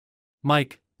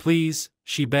 Mike, please,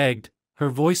 she begged, her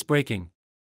voice breaking.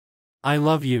 I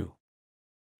love you.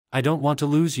 I don't want to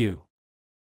lose you.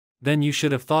 Then you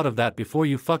should have thought of that before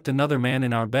you fucked another man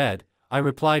in our bed, I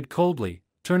replied coldly,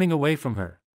 turning away from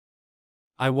her.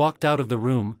 I walked out of the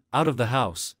room, out of the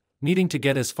house, needing to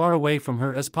get as far away from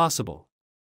her as possible.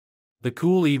 The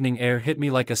cool evening air hit me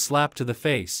like a slap to the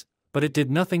face, but it did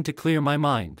nothing to clear my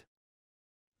mind.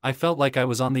 I felt like I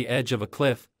was on the edge of a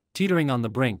cliff, teetering on the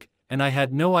brink, and I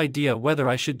had no idea whether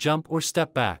I should jump or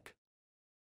step back.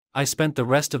 I spent the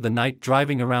rest of the night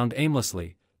driving around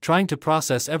aimlessly, trying to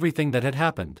process everything that had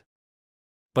happened.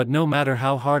 But no matter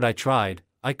how hard I tried,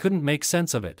 I couldn't make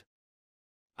sense of it.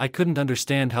 I couldn't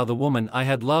understand how the woman I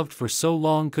had loved for so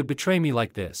long could betray me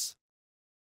like this.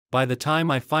 By the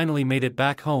time I finally made it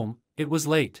back home, it was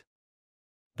late.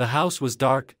 The house was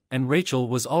dark, and Rachel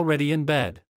was already in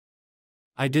bed.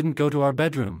 I didn't go to our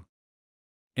bedroom.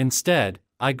 Instead,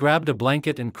 I grabbed a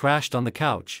blanket and crashed on the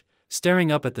couch,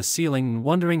 staring up at the ceiling and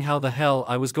wondering how the hell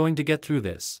I was going to get through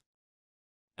this.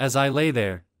 As I lay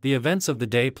there, the events of the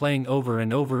day playing over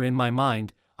and over in my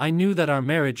mind, I knew that our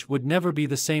marriage would never be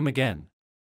the same again.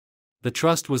 The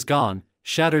trust was gone,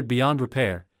 shattered beyond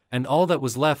repair, and all that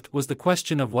was left was the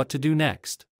question of what to do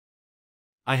next.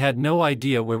 I had no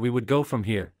idea where we would go from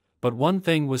here, but one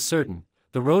thing was certain: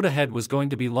 the road ahead was going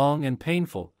to be long and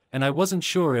painful, and I wasn't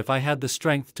sure if I had the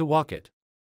strength to walk it.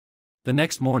 The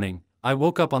next morning, I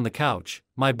woke up on the couch,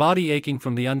 my body aching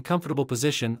from the uncomfortable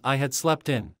position I had slept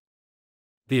in.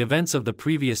 The events of the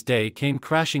previous day came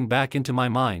crashing back into my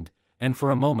mind, and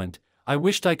for a moment, I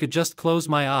wished I could just close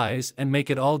my eyes and make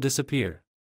it all disappear.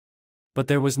 But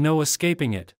there was no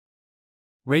escaping it.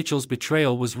 Rachel's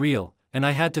betrayal was real, and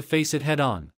I had to face it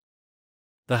head-on.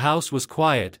 The house was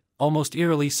quiet, almost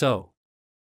eerily so.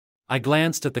 I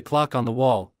glanced at the clock on the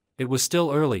wall. It was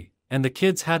still early, and the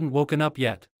kids hadn't woken up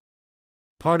yet.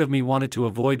 Part of me wanted to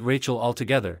avoid Rachel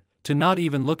altogether, to not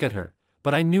even look at her,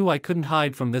 but I knew I couldn't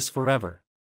hide from this forever.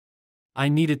 I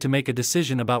needed to make a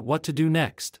decision about what to do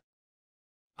next.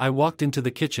 I walked into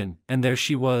the kitchen, and there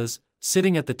she was,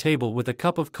 sitting at the table with a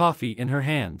cup of coffee in her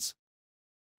hands.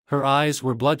 Her eyes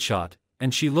were bloodshot,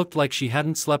 and she looked like she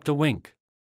hadn't slept a wink.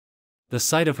 The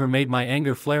sight of her made my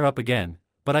anger flare up again,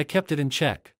 but I kept it in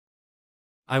check.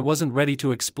 I wasn't ready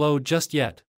to explode just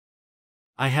yet.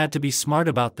 I had to be smart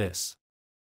about this.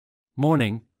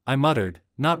 "Morning," I muttered,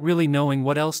 not really knowing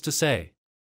what else to say.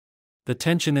 The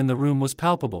tension in the room was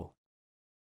palpable.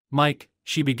 "Mike,"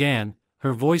 she began,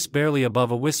 her voice barely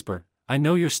above a whisper, "I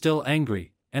know you're still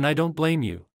angry, and I don't blame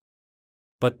you.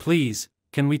 But please,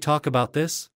 can we talk about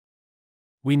this?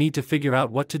 We need to figure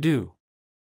out what to do."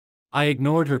 I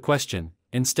ignored her question,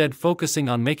 instead focusing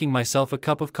on making myself a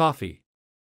cup of coffee.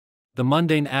 The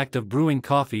mundane act of brewing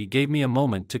coffee gave me a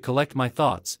moment to collect my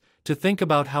thoughts, to think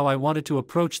about how I wanted to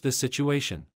approach this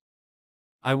situation.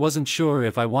 I wasn't sure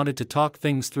if I wanted to talk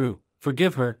things through,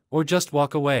 forgive her, or just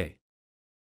walk away.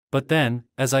 But then,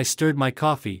 as I stirred my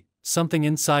coffee, something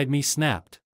inside me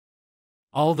snapped.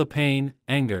 All the pain,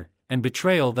 anger, and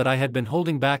betrayal that I had been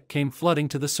holding back came flooding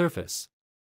to the surface.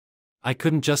 I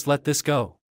couldn't just let this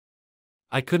go.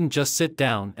 I couldn't just sit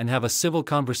down and have a civil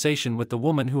conversation with the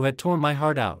woman who had torn my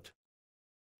heart out.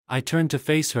 I turned to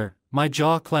face her, my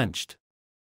jaw clenched.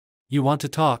 "You want to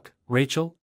talk,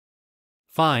 Rachel?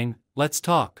 Fine, let's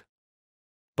talk.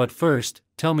 But first,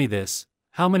 tell me this: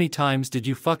 how many times did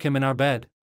you fuck him in our bed?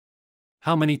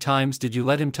 How many times did you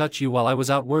let him touch you while I was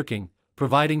out working,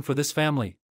 providing for this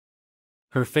family?"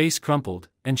 Her face crumpled,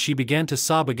 and she began to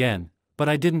sob again, but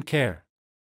I didn't care.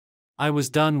 I was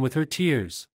done with her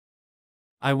tears.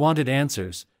 I wanted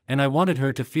answers, and I wanted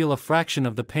her to feel a fraction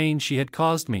of the pain she had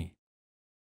caused me.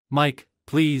 "Mike,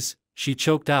 please," she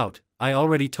choked out, "I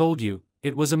already told you,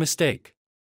 it was a mistake.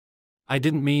 I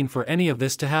didn't mean for any of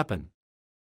this to happen."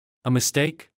 "A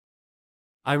mistake?"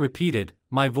 I repeated,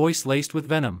 my voice laced with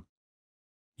venom.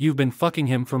 "You've been fucking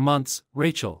him for months,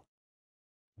 Rachel.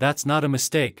 That's not a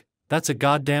mistake, that's a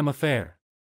goddamn affair."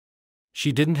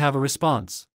 She didn't have a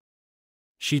response.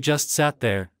 She just sat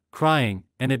there, crying,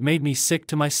 and it made me sick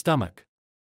to my stomach.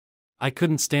 I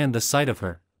couldn't stand the sight of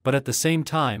her, but at the same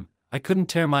time, I couldn't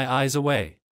tear my eyes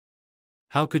away.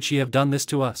 How could she have done this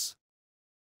to us?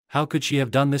 How could she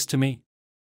have done this to me?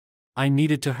 I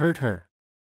needed to hurt her.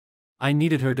 I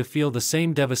needed her to feel the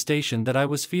same devastation that I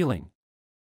was feeling.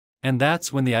 And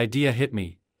that's when the idea hit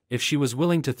me: if she was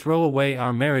willing to throw away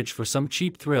our marriage for some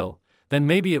cheap thrill, then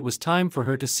maybe it was time for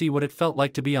her to see what it felt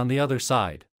like to be on the other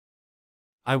side.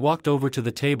 I walked over to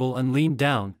the table and leaned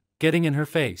down, getting in her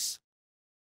face.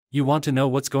 "You want to know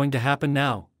what's going to happen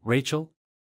now, Rachel?"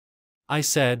 I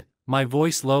said, my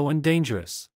voice low and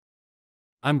dangerous.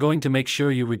 "I'm going to make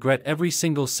sure you regret every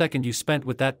single second you spent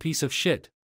with that piece of shit.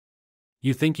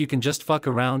 You think you can just fuck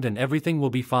around and everything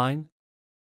will be fine?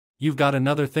 You've got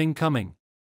another thing coming."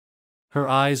 Her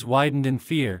eyes widened in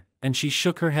fear, and she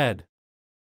shook her head.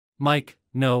 "Mike,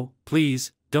 no,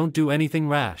 please, don't do anything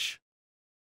rash.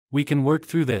 We can work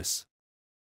through this.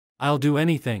 I'll do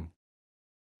anything."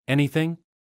 "Anything?"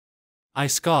 I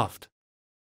scoffed.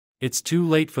 "It's too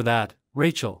late for that,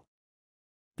 Rachel.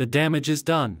 The damage is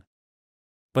done.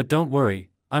 But don't worry,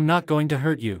 I'm not going to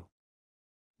hurt you.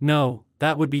 No,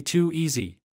 that would be too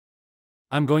easy.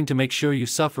 I'm going to make sure you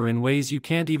suffer in ways you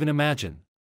can't even imagine."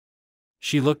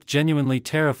 She looked genuinely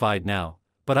terrified now,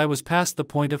 but I was past the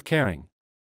point of caring.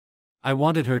 I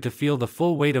wanted her to feel the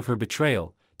full weight of her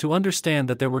betrayal, to understand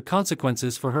that there were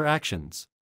consequences for her actions.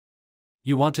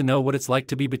 "You want to know what it's like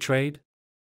to be betrayed?"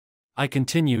 I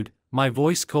continued, my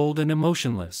voice cold and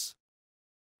emotionless.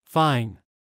 "Fine.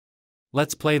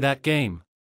 Let's play that game."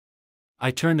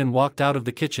 I turned and walked out of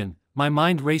the kitchen, my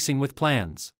mind racing with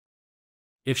plans.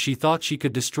 If she thought she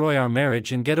could destroy our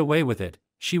marriage and get away with it,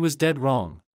 she was dead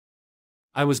wrong.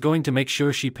 I was going to make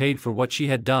sure she paid for what she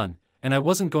had done, and I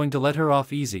wasn't going to let her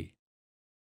off easy.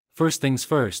 First things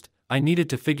first, I needed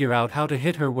to figure out how to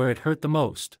hit her where it hurt the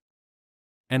most.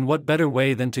 And what better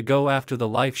way than to go after the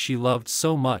life she loved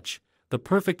so much, the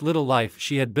perfect little life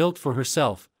she had built for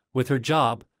herself, with her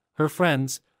job, her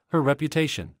friends, her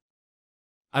reputation.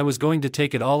 I was going to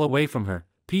take it all away from her,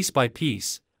 piece by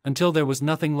piece, until there was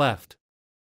nothing left.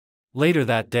 Later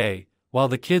that day, while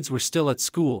the kids were still at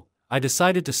school, I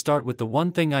decided to start with the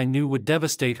one thing I knew would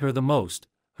devastate her the most,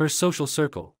 her social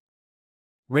circle.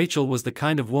 Rachel was the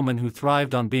kind of woman who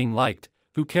thrived on being liked,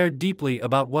 who cared deeply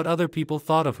about what other people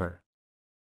thought of her.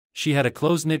 She had a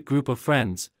close-knit group of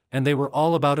friends, and they were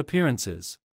all about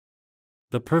appearances.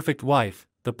 The perfect wife,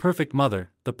 the perfect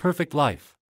mother, the perfect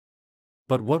life.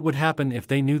 But what would happen if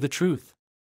they knew the truth?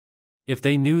 If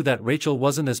they knew that Rachel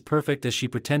wasn't as perfect as she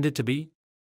pretended to be?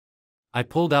 I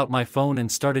pulled out my phone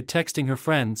and started texting her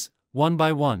friends, one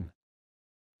by one.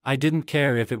 I didn't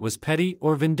care if it was petty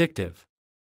or vindictive.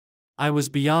 I was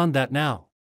beyond that now.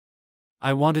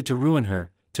 I wanted to ruin her,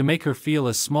 to make her feel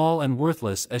as small and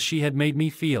worthless as she had made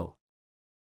me feel.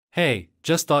 Hey,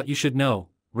 just thought you should know,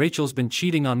 Rachel's been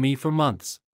cheating on me for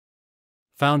months.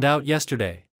 Found out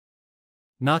yesterday.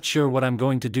 Not sure what I'm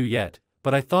going to do yet,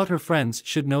 but I thought her friends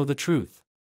should know the truth.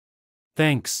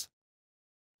 Thanks.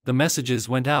 The messages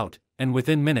went out, and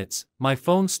within minutes, my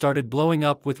phone started blowing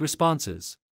up with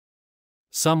responses.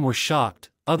 Some were shocked,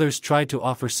 others tried to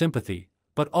offer sympathy,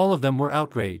 but all of them were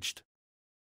outraged.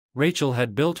 Rachel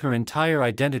had built her entire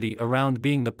identity around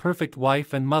being the perfect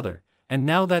wife and mother, and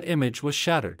now that image was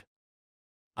shattered.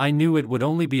 I knew it would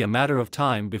only be a matter of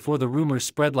time before the rumors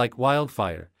spread like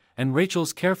wildfire, and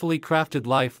Rachel's carefully crafted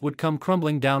life would come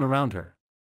crumbling down around her.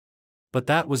 But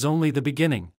that was only the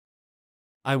beginning.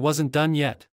 I wasn't done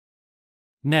yet.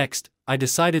 Next, I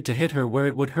decided to hit her where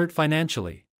it would hurt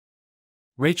financially.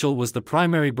 Rachel was the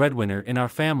primary breadwinner in our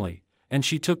family, and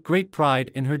she took great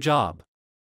pride in her job.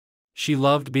 She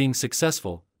loved being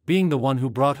successful, being the one who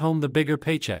brought home the bigger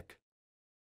paycheck.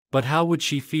 But how would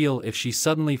she feel if she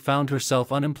suddenly found herself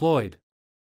unemployed?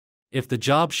 If the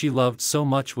job she loved so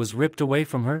much was ripped away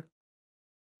from her?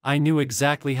 I knew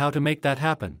exactly how to make that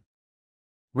happen.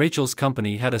 Rachel's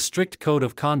company had a strict code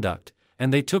of conduct,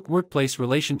 and they took workplace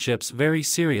relationships very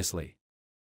seriously.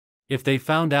 If they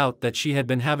found out that she had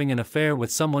been having an affair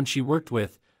with someone she worked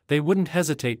with, they wouldn't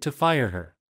hesitate to fire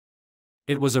her.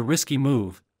 It was a risky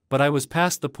move, but I was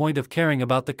past the point of caring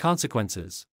about the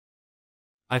consequences.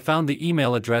 I found the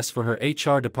email address for her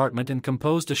HR department and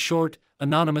composed a short,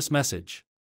 anonymous message.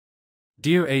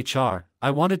 Dear HR,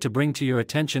 I wanted to bring to your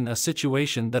attention a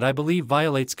situation that I believe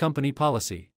violates company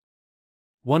policy.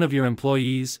 One of your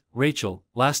employees, Rachel,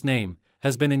 last name,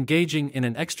 has been engaging in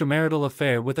an extramarital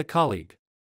affair with a colleague.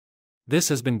 This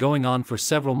has been going on for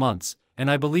several months, and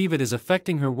I believe it is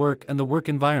affecting her work and the work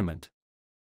environment.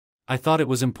 I thought it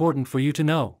was important for you to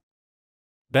know.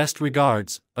 Best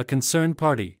regards, a concerned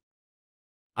party.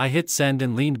 I hit send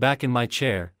and leaned back in my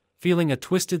chair, feeling a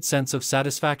twisted sense of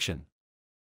satisfaction.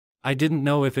 I didn't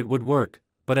know if it would work,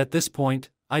 but at this point,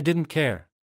 I didn't care.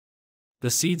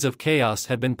 The seeds of chaos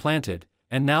had been planted,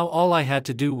 and now all I had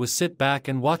to do was sit back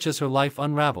and watch as her life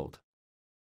unraveled.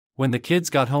 When the kids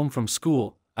got home from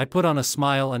school, I put on a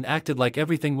smile and acted like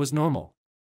everything was normal.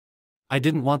 I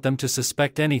didn't want them to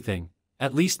suspect anything,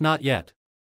 at least not yet.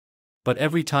 But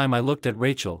every time I looked at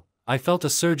Rachel, I felt a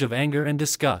surge of anger and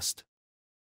disgust.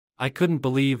 I couldn't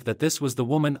believe that this was the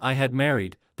woman I had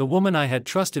married, the woman I had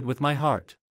trusted with my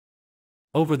heart.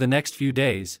 Over the next few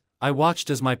days, I watched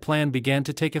as my plan began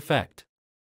to take effect.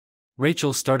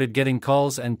 Rachel started getting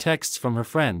calls and texts from her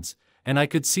friends, and I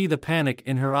could see the panic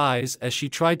in her eyes as she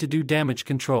tried to do damage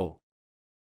control.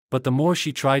 But the more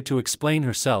she tried to explain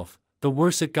herself, the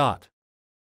worse it got.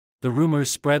 The rumors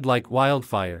spread like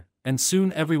wildfire, and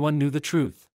soon everyone knew the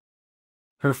truth.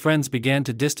 Her friends began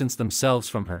to distance themselves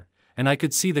from her, and I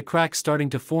could see the cracks starting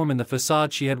to form in the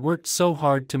facade she had worked so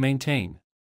hard to maintain.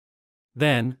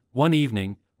 Then, one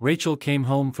evening, Rachel came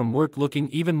home from work looking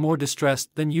even more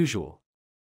distressed than usual.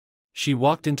 She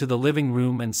walked into the living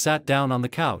room and sat down on the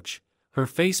couch, her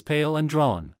face pale and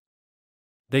drawn.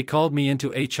 They called me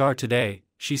into HR today,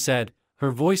 she said, her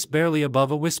voice barely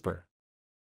above a whisper.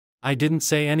 I didn't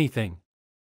say anything.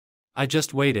 I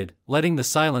just waited, letting the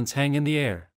silence hang in the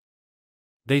air.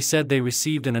 They said they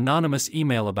received an anonymous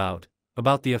email about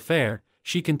the affair,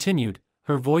 she continued,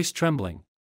 her voice trembling.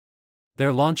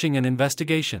 They're launching an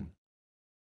investigation.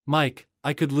 Mike,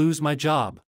 I could lose my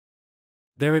job.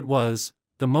 There it was,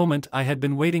 the moment I had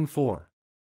been waiting for.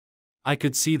 I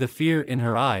could see the fear in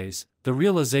her eyes, the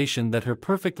realization that her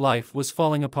perfect life was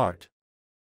falling apart.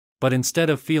 But instead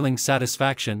of feeling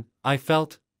satisfaction, I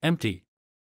felt empty.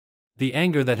 The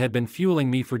anger that had been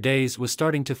fueling me for days was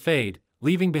starting to fade,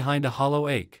 leaving behind a hollow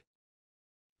ache.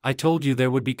 I told you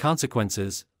there would be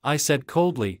consequences, I said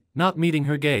coldly, not meeting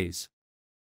her gaze.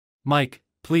 Mike,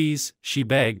 please, she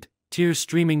begged, tears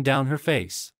streaming down her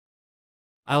face.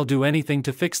 I'll do anything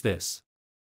to fix this.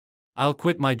 I'll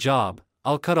quit my job,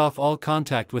 I'll cut off all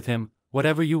contact with him,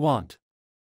 whatever you want.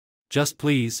 Just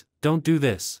please, don't do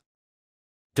this.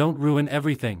 Don't ruin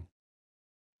everything.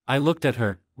 I looked at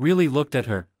her, really looked at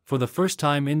her, for the first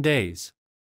time in days.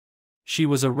 She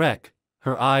was a wreck,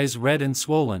 her eyes red and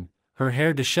swollen, her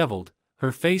hair disheveled,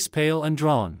 her face pale and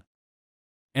drawn.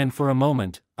 And for a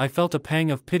moment, I felt a pang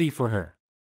of pity for her.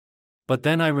 But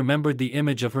then I remembered the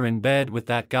image of her in bed with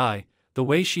that guy, the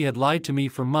way she had lied to me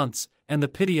for months, and the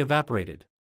pity evaporated.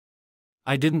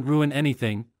 I didn't ruin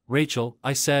anything, Rachel,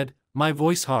 I said, my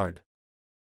voice hard.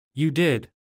 You did.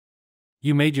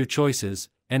 You made your choices,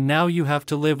 and now you have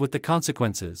to live with the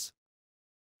consequences.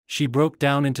 She broke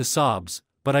down into sobs,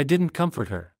 but I didn't comfort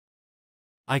her.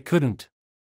 I couldn't.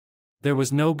 There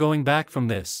was no going back from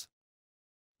this.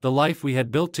 The life we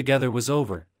had built together was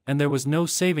over, and there was no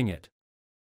saving it.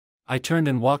 I turned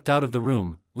and walked out of the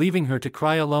room, leaving her to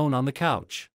cry alone on the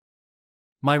couch.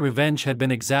 My revenge had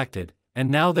been exacted, and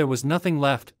now there was nothing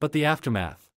left but the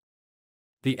aftermath.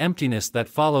 The emptiness that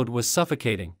followed was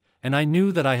suffocating, and I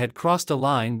knew that I had crossed a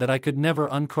line that I could never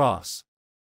uncross.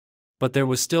 But there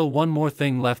was still one more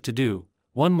thing left to do,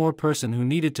 one more person who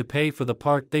needed to pay for the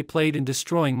part they played in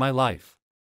destroying my life.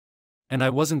 And I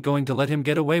wasn't going to let him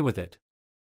get away with it.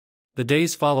 The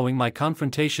days following my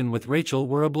confrontation with Rachel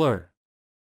were a blur.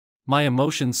 My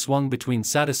emotions swung between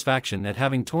satisfaction at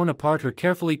having torn apart her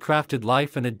carefully crafted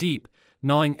life and a deep,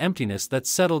 gnawing emptiness that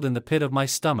settled in the pit of my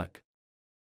stomach.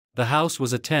 The house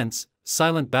was a tense,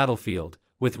 silent battlefield,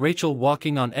 with Rachel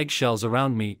walking on eggshells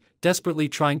around me, desperately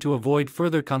trying to avoid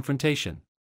further confrontation.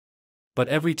 But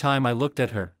every time I looked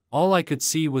at her, all I could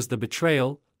see was the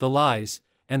betrayal, the lies,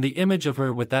 and the image of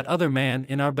her with that other man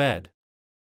in our bed.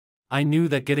 I knew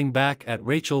that getting back at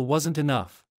Rachel wasn't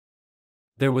enough.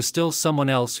 There was still someone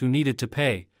else who needed to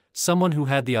pay, someone who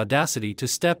had the audacity to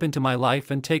step into my life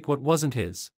and take what wasn't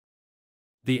his.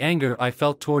 The anger I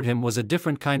felt toward him was a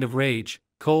different kind of rage,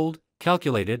 cold,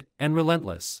 calculated, and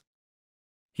relentless.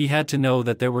 He had to know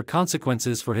that there were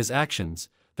consequences for his actions,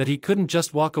 that he couldn't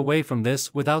just walk away from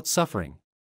this without suffering.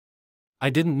 I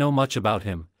didn't know much about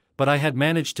him, but I had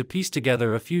managed to piece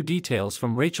together a few details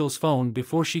from Rachel's phone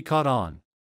before she caught on.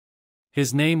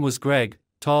 His name was Greg,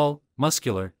 tall,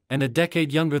 muscular, and a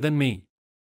decade younger than me.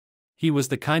 He was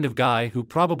the kind of guy who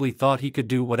probably thought he could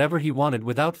do whatever he wanted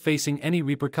without facing any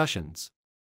repercussions.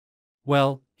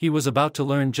 Well, he was about to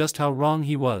learn just how wrong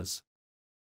he was.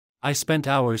 I spent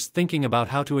hours thinking about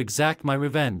how to exact my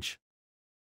revenge.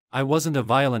 I wasn't a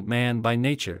violent man by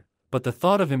nature, but the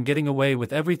thought of him getting away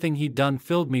with everything he'd done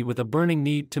filled me with a burning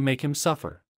need to make him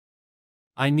suffer.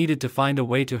 I needed to find a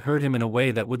way to hurt him in a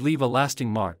way that would leave a lasting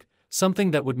mark,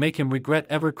 something that would make him regret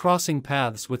ever crossing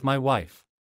paths with my wife.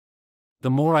 The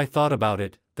more I thought about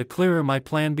it, the clearer my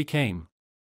plan became.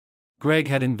 Greg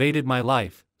had invaded my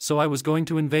life, so I was going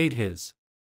to invade his.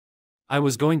 I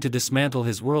was going to dismantle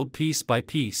his world piece by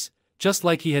piece, just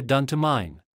like he had done to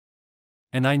mine.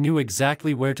 And I knew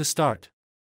exactly where to start.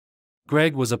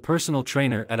 Greg was a personal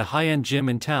trainer at a high-end gym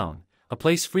in town, a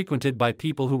place frequented by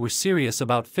people who were serious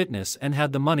about fitness and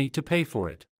had the money to pay for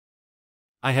it.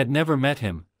 I had never met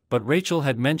him, but Rachel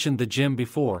had mentioned the gym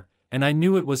before, and I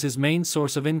knew it was his main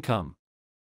source of income.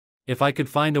 If I could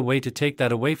find a way to take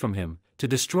that away from him, to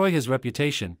destroy his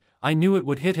reputation, I knew it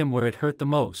would hit him where it hurt the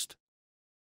most.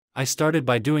 I started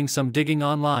by doing some digging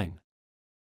online.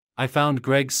 I found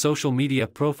Greg's social media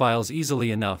profiles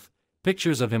easily enough,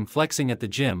 pictures of him flexing at the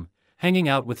gym, hanging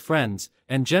out with friends,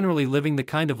 and generally living the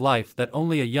kind of life that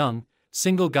only a young,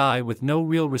 single guy with no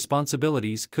real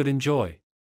responsibilities could enjoy.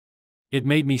 It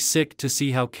made me sick to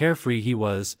see how carefree he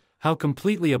was, how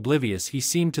completely oblivious he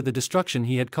seemed to the destruction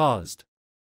he had caused.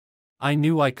 I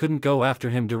knew I couldn't go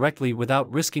after him directly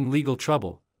without risking legal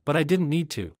trouble, but I didn't need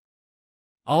to.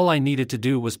 All I needed to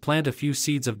do was plant a few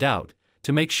seeds of doubt,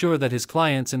 to make sure that his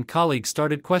clients and colleagues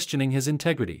started questioning his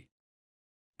integrity.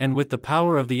 And with the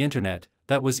power of the internet,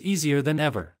 that was easier than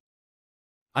ever.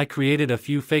 I created a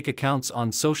few fake accounts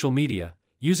on social media,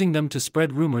 using them to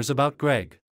spread rumors about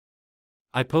Greg.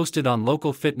 I posted on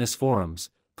local fitness forums,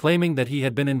 claiming that he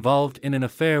had been involved in an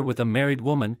affair with a married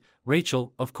woman,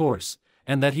 Rachel, of course,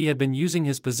 and that he had been using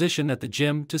his position at the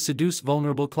gym to seduce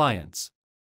vulnerable clients.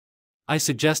 I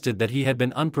suggested that he had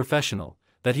been unprofessional,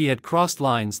 that he had crossed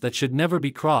lines that should never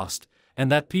be crossed,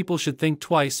 and that people should think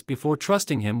twice before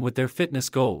trusting him with their fitness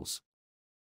goals.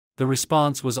 The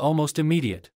response was almost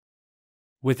immediate.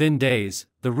 Within days,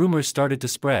 the rumors started to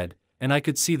spread, and I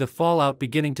could see the fallout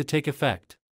beginning to take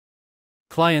effect.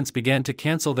 Clients began to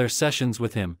cancel their sessions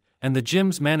with him, and the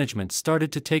gym's management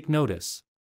started to take notice.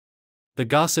 The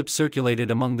gossip circulated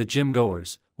among the gym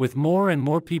goers, with more and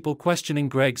more people questioning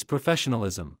Greg's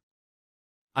professionalism.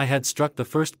 I had struck the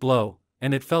first blow,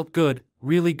 and it felt good,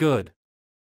 really good.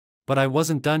 But I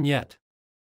wasn't done yet.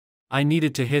 I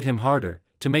needed to hit him harder,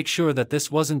 to make sure that this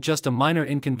wasn't just a minor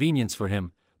inconvenience for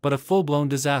him, but a full-blown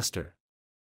disaster.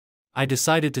 I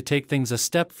decided to take things a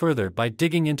step further by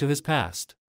digging into his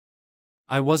past.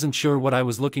 I wasn't sure what I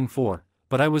was looking for,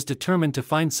 but I was determined to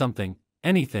find something,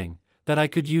 anything, that I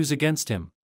could use against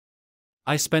him.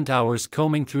 I spent hours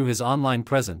combing through his online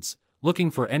presence,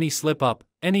 looking for any slip-up,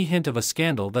 any hint of a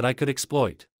scandal that I could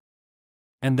exploit.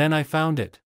 And then I found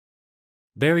it.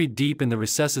 Buried deep in the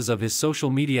recesses of his social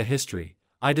media history,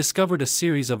 I discovered a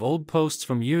series of old posts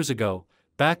from years ago,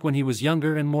 back when he was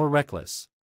younger and more reckless.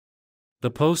 The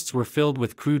posts were filled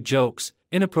with crude jokes,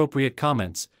 inappropriate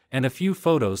comments, and a few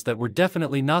photos that were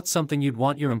definitely not something you'd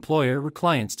want your employer or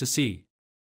clients to see.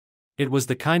 It was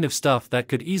the kind of stuff that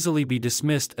could easily be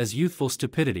dismissed as youthful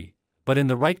stupidity, but in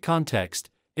the right context,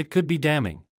 it could be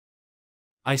damning.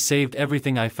 I saved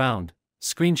everything I found,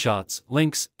 screenshots,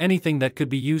 links, anything that could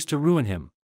be used to ruin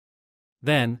him.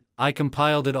 Then, I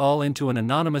compiled it all into an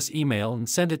anonymous email and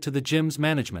sent it to the gym's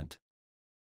management.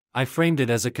 I framed it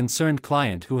as a concerned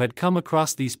client who had come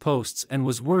across these posts and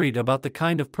was worried about the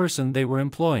kind of person they were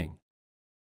employing.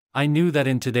 I knew that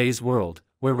in today's world,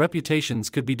 where reputations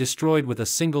could be destroyed with a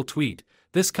single tweet,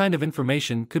 this kind of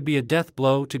information could be a death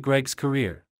blow to Greg's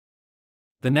career.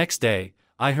 The next day,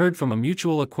 I heard from a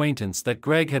mutual acquaintance that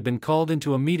Greg had been called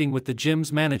into a meeting with the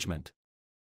gym's management.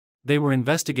 They were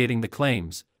investigating the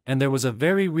claims, and there was a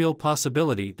very real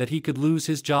possibility that he could lose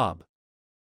his job.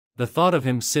 The thought of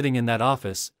him sitting in that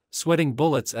office, sweating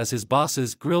bullets as his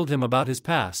bosses grilled him about his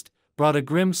past, brought a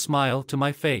grim smile to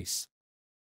my face.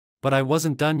 But I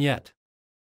wasn't done yet.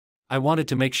 I wanted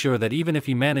to make sure that even if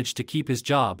he managed to keep his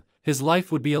job, his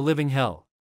life would be a living hell.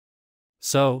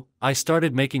 So, I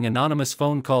started making anonymous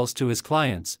phone calls to his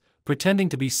clients, pretending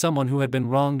to be someone who had been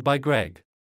wronged by Greg.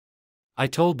 I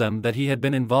told them that he had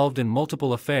been involved in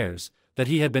multiple affairs, that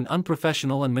he had been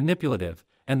unprofessional and manipulative,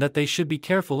 and that they should be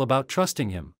careful about trusting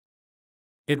him.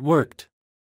 It worked.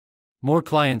 More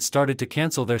clients started to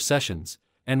cancel their sessions,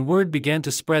 and word began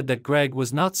to spread that Greg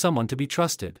was not someone to be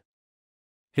trusted.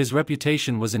 His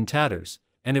reputation was in tatters,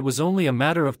 and it was only a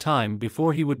matter of time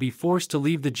before he would be forced to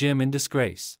leave the gym in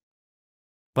disgrace.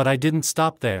 But I didn't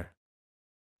stop there.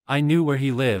 I knew where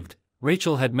he lived,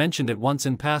 Rachel had mentioned it once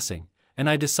in passing, and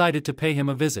I decided to pay him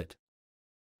a visit.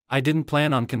 I didn't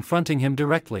plan on confronting him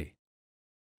directly.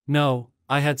 No,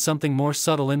 I had something more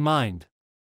subtle in mind.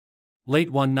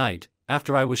 Late one night,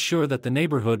 after I was sure that the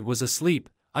neighborhood was asleep,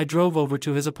 I drove over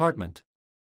to his apartment.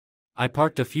 I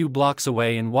parked a few blocks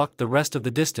away and walked the rest of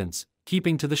the distance,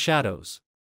 keeping to the shadows.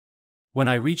 When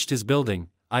I reached his building,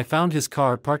 I found his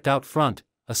car parked out front,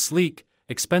 a sleek,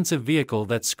 expensive vehicle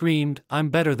that screamed, "I'm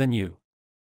better than you."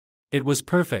 It was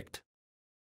perfect.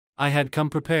 I had come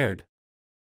prepared.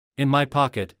 In my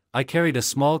pocket, I carried a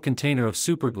small container of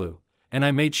superglue, and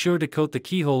I made sure to coat the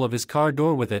keyhole of his car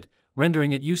door with it,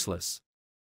 rendering it useless.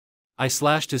 I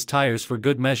slashed his tires for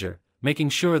good measure, making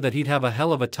sure that he'd have a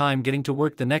hell of a time getting to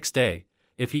work the next day,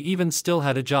 if he even still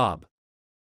had a job.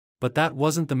 But that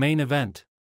wasn't the main event.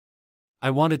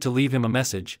 I wanted to leave him a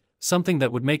message, something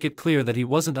that would make it clear that he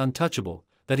wasn't untouchable,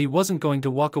 that he wasn't going to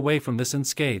walk away from this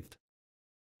unscathed.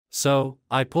 So,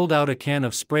 I pulled out a can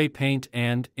of spray paint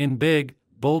and, in big,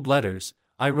 bold letters,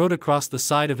 I wrote across the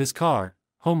side of his car,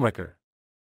 "Homewrecker."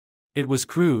 It was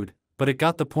crude, but it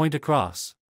got the point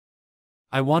across.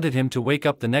 I wanted him to wake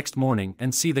up the next morning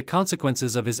and see the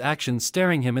consequences of his actions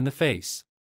staring him in the face.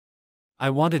 I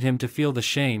wanted him to feel the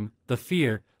shame, the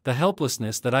fear, the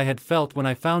helplessness that I had felt when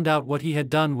I found out what he had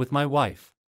done with my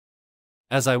wife.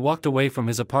 As I walked away from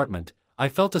his apartment, I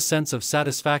felt a sense of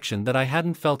satisfaction that I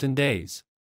hadn't felt in days.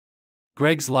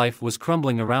 Greg's life was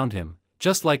crumbling around him,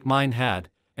 just like mine had,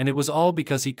 and it was all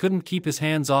because he couldn't keep his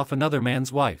hands off another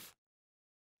man's wife.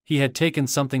 He had taken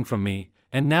something from me,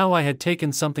 and now I had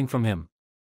taken something from him.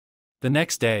 The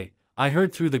next day, I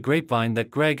heard through the grapevine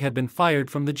that Greg had been fired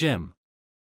from the gym.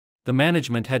 The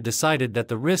management had decided that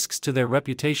the risks to their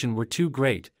reputation were too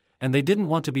great, and they didn't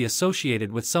want to be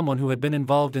associated with someone who had been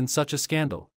involved in such a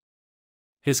scandal.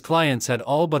 His clients had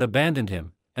all but abandoned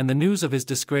him, and the news of his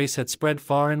disgrace had spread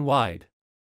far and wide.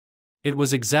 It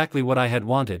was exactly what I had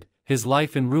wanted, his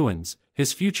life in ruins,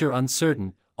 his future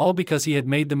uncertain, all because he had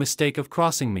made the mistake of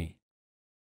crossing me.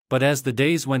 But as the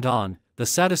days went on, the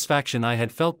satisfaction I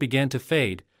had felt began to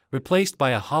fade, replaced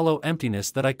by a hollow emptiness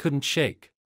that I couldn't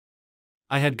shake.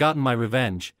 I had gotten my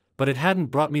revenge, but it hadn't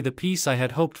brought me the peace I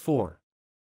had hoped for.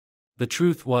 The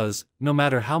truth was, no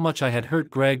matter how much I had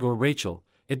hurt Greg or Rachel,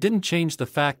 it didn't change the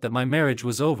fact that my marriage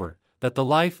was over, that the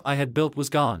life I had built was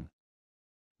gone.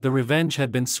 The revenge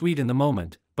had been sweet in the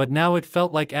moment, but now it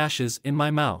felt like ashes in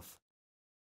my mouth.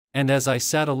 And as I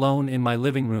sat alone in my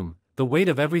living room, the weight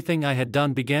of everything I had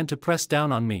done began to press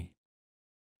down on me.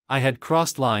 I had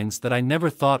crossed lines that I never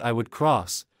thought I would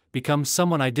cross, become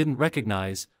someone I didn't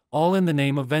recognize, all in the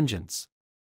name of vengeance.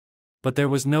 But there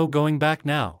was no going back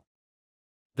now.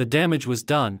 The damage was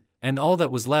done, and all that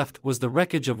was left was the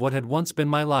wreckage of what had once been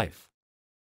my life.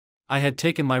 I had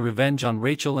taken my revenge on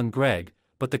Rachel and Greg,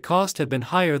 but the cost had been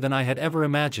higher than I had ever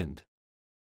imagined.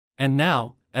 And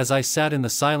now, as I sat in the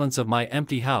silence of my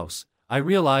empty house, I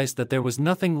realized that there was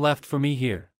nothing left for me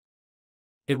here.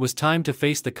 It was time to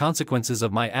face the consequences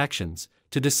of my actions,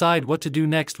 to decide what to do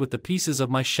next with the pieces of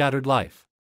my shattered life.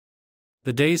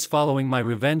 The days following my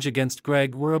revenge against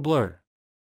Greg were a blur.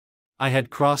 I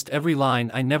had crossed every line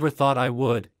I never thought I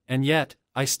would, and yet,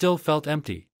 I still felt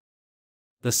empty.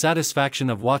 The satisfaction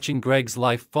of watching Greg's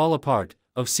life fall apart,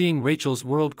 of seeing Rachel's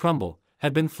world crumble,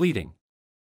 had been fleeting.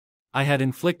 I had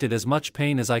inflicted as much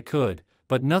pain as I could,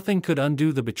 but nothing could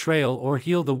undo the betrayal or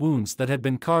heal the wounds that had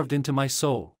been carved into my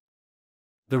soul.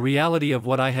 The reality of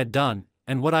what I had done,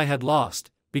 and what I had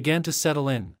lost, began to settle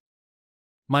in.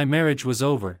 My marriage was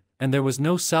over, and there was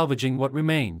no salvaging what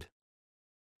remained.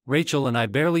 Rachel and I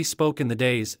barely spoke in the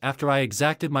days after I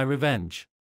exacted my revenge.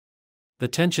 The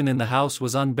tension in the house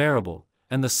was unbearable,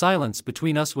 and the silence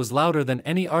between us was louder than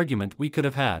any argument we could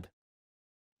have had.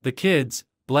 The kids,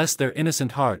 bless their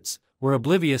innocent hearts, were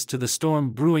oblivious to the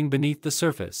storm brewing beneath the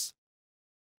surface.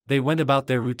 They went about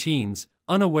their routines,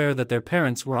 unaware that their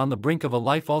parents were on the brink of a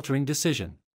life-altering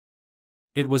decision.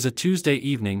 It was a Tuesday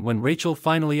evening when Rachel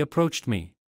finally approached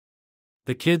me.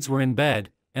 The kids were in bed,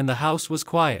 and the house was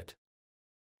quiet.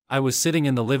 I was sitting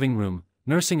in the living room,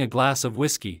 nursing a glass of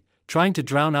whiskey, trying to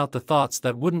drown out the thoughts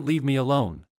that wouldn't leave me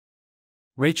alone.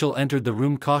 Rachel entered the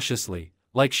room cautiously,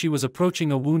 like she was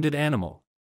approaching a wounded animal.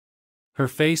 Her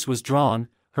face was drawn,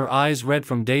 her eyes red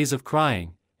from days of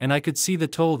crying, and I could see the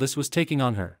toll this was taking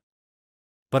on her.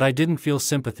 But I didn't feel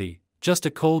sympathy, just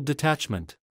a cold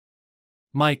detachment.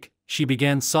 "Mike," she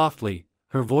began softly,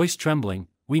 her voice trembling,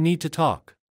 "we need to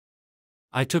talk."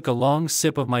 I took a long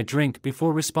sip of my drink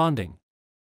before responding.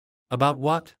 "About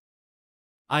what?"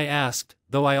 I asked,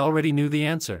 though I already knew the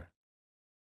answer.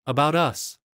 "About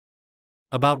us.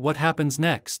 About what happens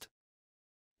next."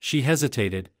 She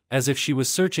hesitated, as if she was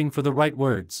searching for the right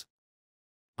words.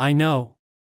 I know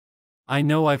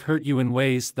I've hurt you in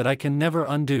ways that I can never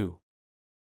undo.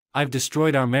 I've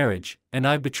destroyed our marriage, and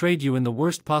I've betrayed you in the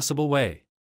worst possible way.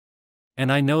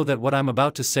 And I know that what I'm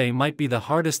about to say might be the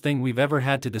hardest thing we've ever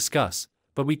had to discuss,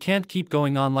 but we can't keep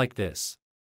going on like this.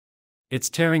 It's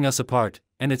tearing us apart,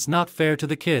 and it's not fair to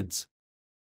the kids."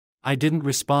 I didn't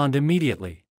respond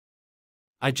immediately.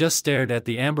 I just stared at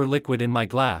the amber liquid in my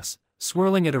glass,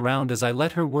 swirling it around as I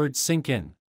let her words sink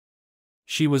in.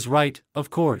 She was right, of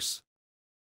course.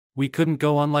 We couldn't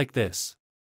go on like this.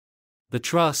 The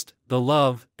trust, the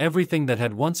love, everything that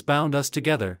had once bound us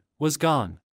together, was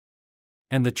gone.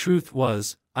 And the truth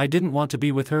was, I didn't want to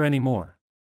be with her anymore.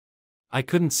 I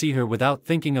couldn't see her without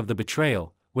thinking of the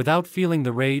betrayal, without feeling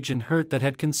the rage and hurt that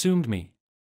had consumed me.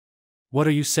 "What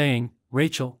are you saying,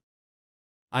 Rachel?"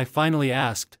 I finally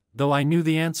asked, though I knew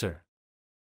the answer.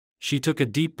 She took a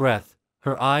deep breath,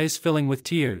 her eyes filling with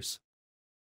tears.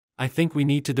 "I think we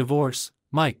need to divorce,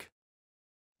 Mike.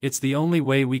 It's the only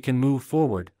way we can move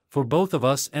forward, for both of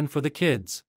us and for the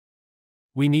kids.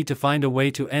 We need to find a way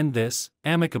to end this,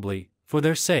 amicably, for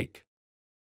their sake."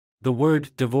 The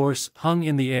word divorce hung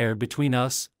in the air between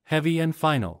us, heavy and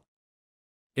final.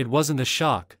 It wasn't a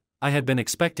shock, I had been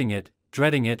expecting it,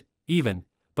 dreading it, even,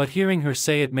 but hearing her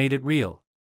say it made it real.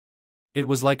 It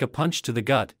was like a punch to the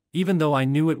gut, even though I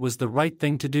knew it was the right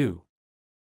thing to do.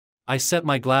 I set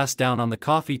my glass down on the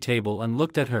coffee table and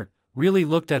looked at her, really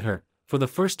looked at her, for the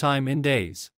first time in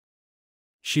days.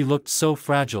 She looked so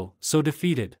fragile, so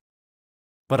defeated.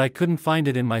 But I couldn't find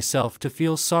it in myself to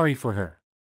feel sorry for her.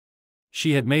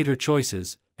 She had made her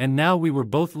choices, and now we were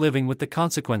both living with the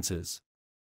consequences.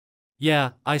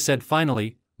 "Yeah," I said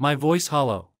finally, my voice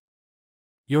hollow.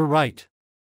 "You're right.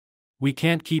 We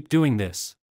can't keep doing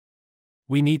this.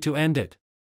 We need to end it."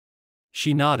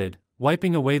 She nodded,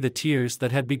 wiping away the tears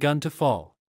that had begun to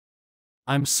fall.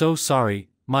 "I'm so sorry,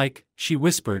 Mike," she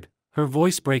whispered, her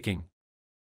voice breaking.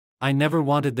 "I never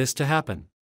wanted this to happen.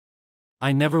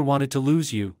 I never wanted to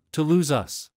lose you, to lose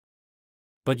us."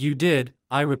 "But you did,"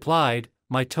 I replied,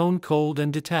 my tone cold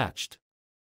and detached.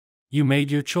 "You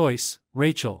made your choice,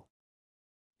 Rachel.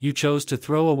 You chose to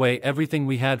throw away everything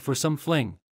we had for some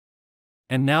fling.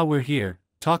 And now we're here,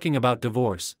 talking about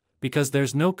divorce, because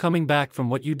there's no coming back from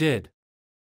what you did.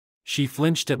 She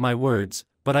flinched at my words,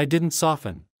 but I didn't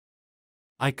soften.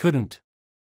 I couldn't.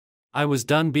 I was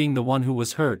done being the one who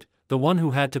was hurt, the one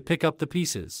who had to pick up the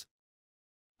pieces.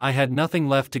 I had nothing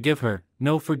left to give her,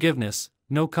 no forgiveness,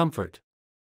 no comfort.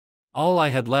 All I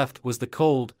had left was the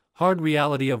cold, hard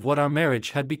reality of what our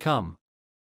marriage had become.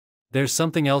 "There's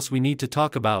something else we need to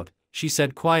talk about," she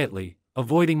said quietly,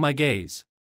 avoiding my gaze.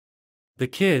 "The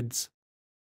kids.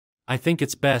 I think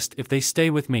it's best if they stay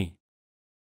with me."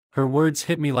 Her words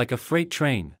hit me like a freight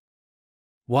train.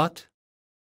 "What?"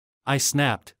 I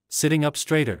snapped, sitting up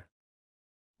straighter.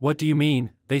 "What do you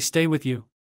mean, they stay with you?"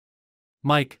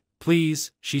 "Mike,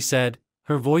 please," she said,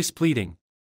 her voice pleading.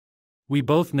 "We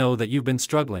both know that you've been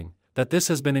struggling, that this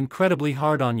has been incredibly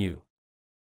hard on you.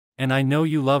 And I know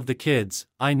you love the kids,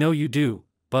 I know you do,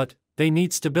 but they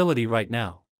need stability right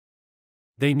now.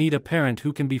 They need a parent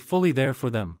who can be fully there for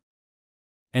them.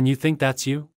 And you think that's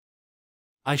you?"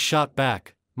 I shot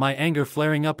back, my anger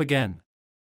flaring up again.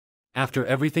 "After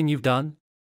everything you've done?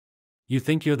 You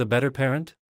think you're the better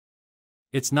parent?"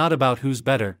 "It's not about who's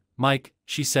better, Mike,"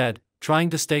 she said, trying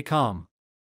to stay calm.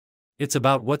 "It's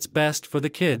about what's best for the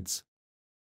kids.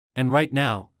 And right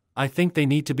now, I think they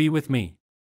need to be with me.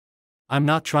 I'm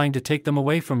not trying to take them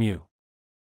away from you.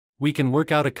 We can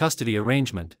work out a custody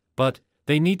arrangement, but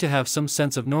they need to have some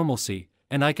sense of normalcy,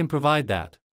 and I can provide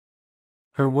that."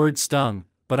 Her words stung,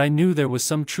 but I knew there was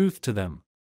some truth to them.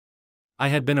 I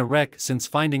had been a wreck since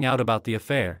finding out about the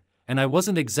affair, and I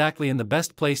wasn't exactly in the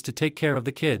best place to take care of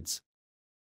the kids.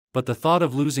 But the thought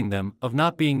of losing them, of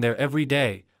not being there every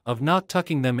day, of not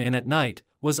tucking them in at night,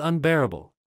 was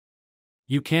unbearable.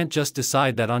 "You can't just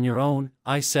decide that on your own,"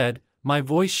 I said, my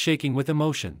voice shaking with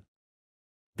emotion.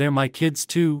 "They're my kids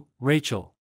too,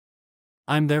 Rachel.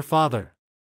 I'm their father."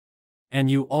 "And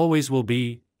you always will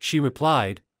be," she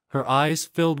replied, her eyes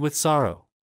filled with sorrow.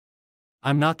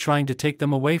 "I'm not trying to take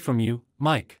them away from you,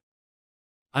 Mike.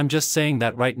 I'm just saying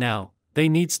that right now, they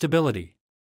need stability.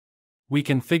 We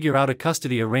can figure out a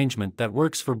custody arrangement that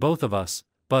works for both of us,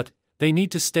 but they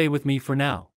need to stay with me for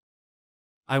now."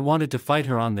 I wanted to fight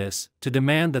her on this, to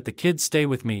demand that the kids stay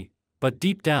with me, but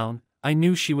deep down, I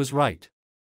knew she was right.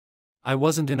 I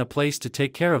wasn't in a place to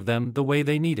take care of them the way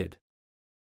they needed.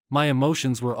 My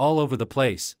emotions were all over the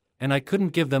place, and I couldn't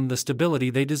give them the stability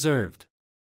they deserved.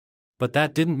 But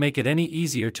that didn't make it any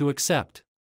easier to accept.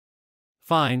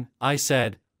 "Fine," I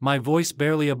said, my voice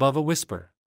barely above a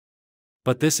whisper.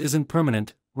 "But this isn't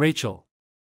permanent, Rachel.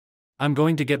 I'm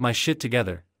going to get my shit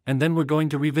together, and then we're going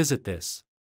to revisit this.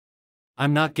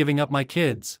 I'm not giving up my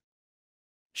kids."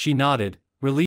 She nodded,